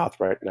word of mouth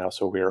right now,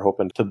 so we are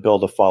hoping to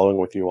build a following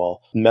with you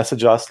all.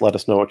 Message us. Let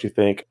us know what you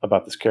think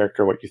about this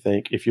character, what you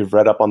think. If you've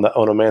read up on the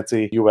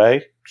Onomancy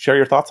UA, share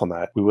your thoughts on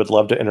that. We would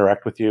love to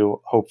interact with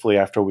you. Hopefully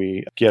after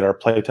we get our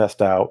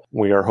playtest out,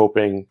 we are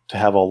hoping to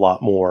have a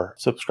lot more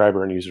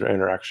subscriber and user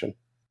interaction.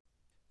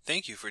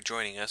 Thank you for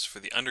joining us for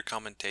the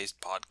Undercommon Taste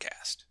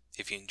podcast.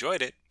 If you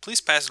enjoyed it,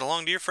 please pass it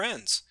along to your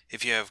friends.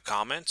 If you have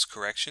comments,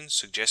 corrections,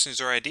 suggestions,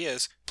 or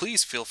ideas,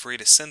 please feel free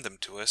to send them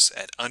to us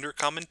at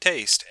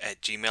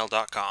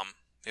undercommontaste@gmail.com.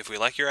 If we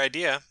like your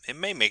idea, it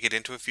may make it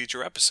into a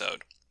future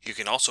episode. You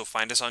can also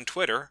find us on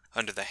Twitter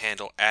under the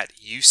handle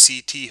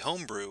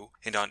 @UCTHomebrew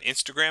and on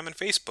Instagram and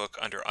Facebook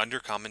under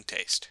Undercommon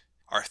Taste.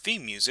 Our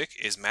theme music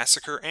is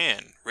Massacre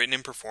Anne, written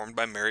and performed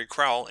by Mary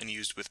Crowell and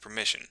used with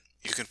permission.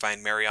 You can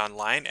find Mary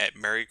online at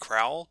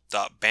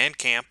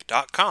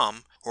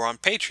marycrowell.bandcamp.com or on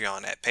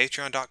Patreon at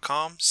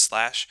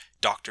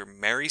patreon.com/Dr.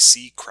 Mary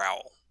C.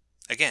 Crowell.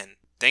 Again,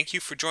 thank you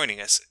for joining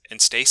us and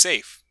stay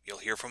safe. You'll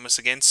hear from us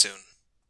again soon.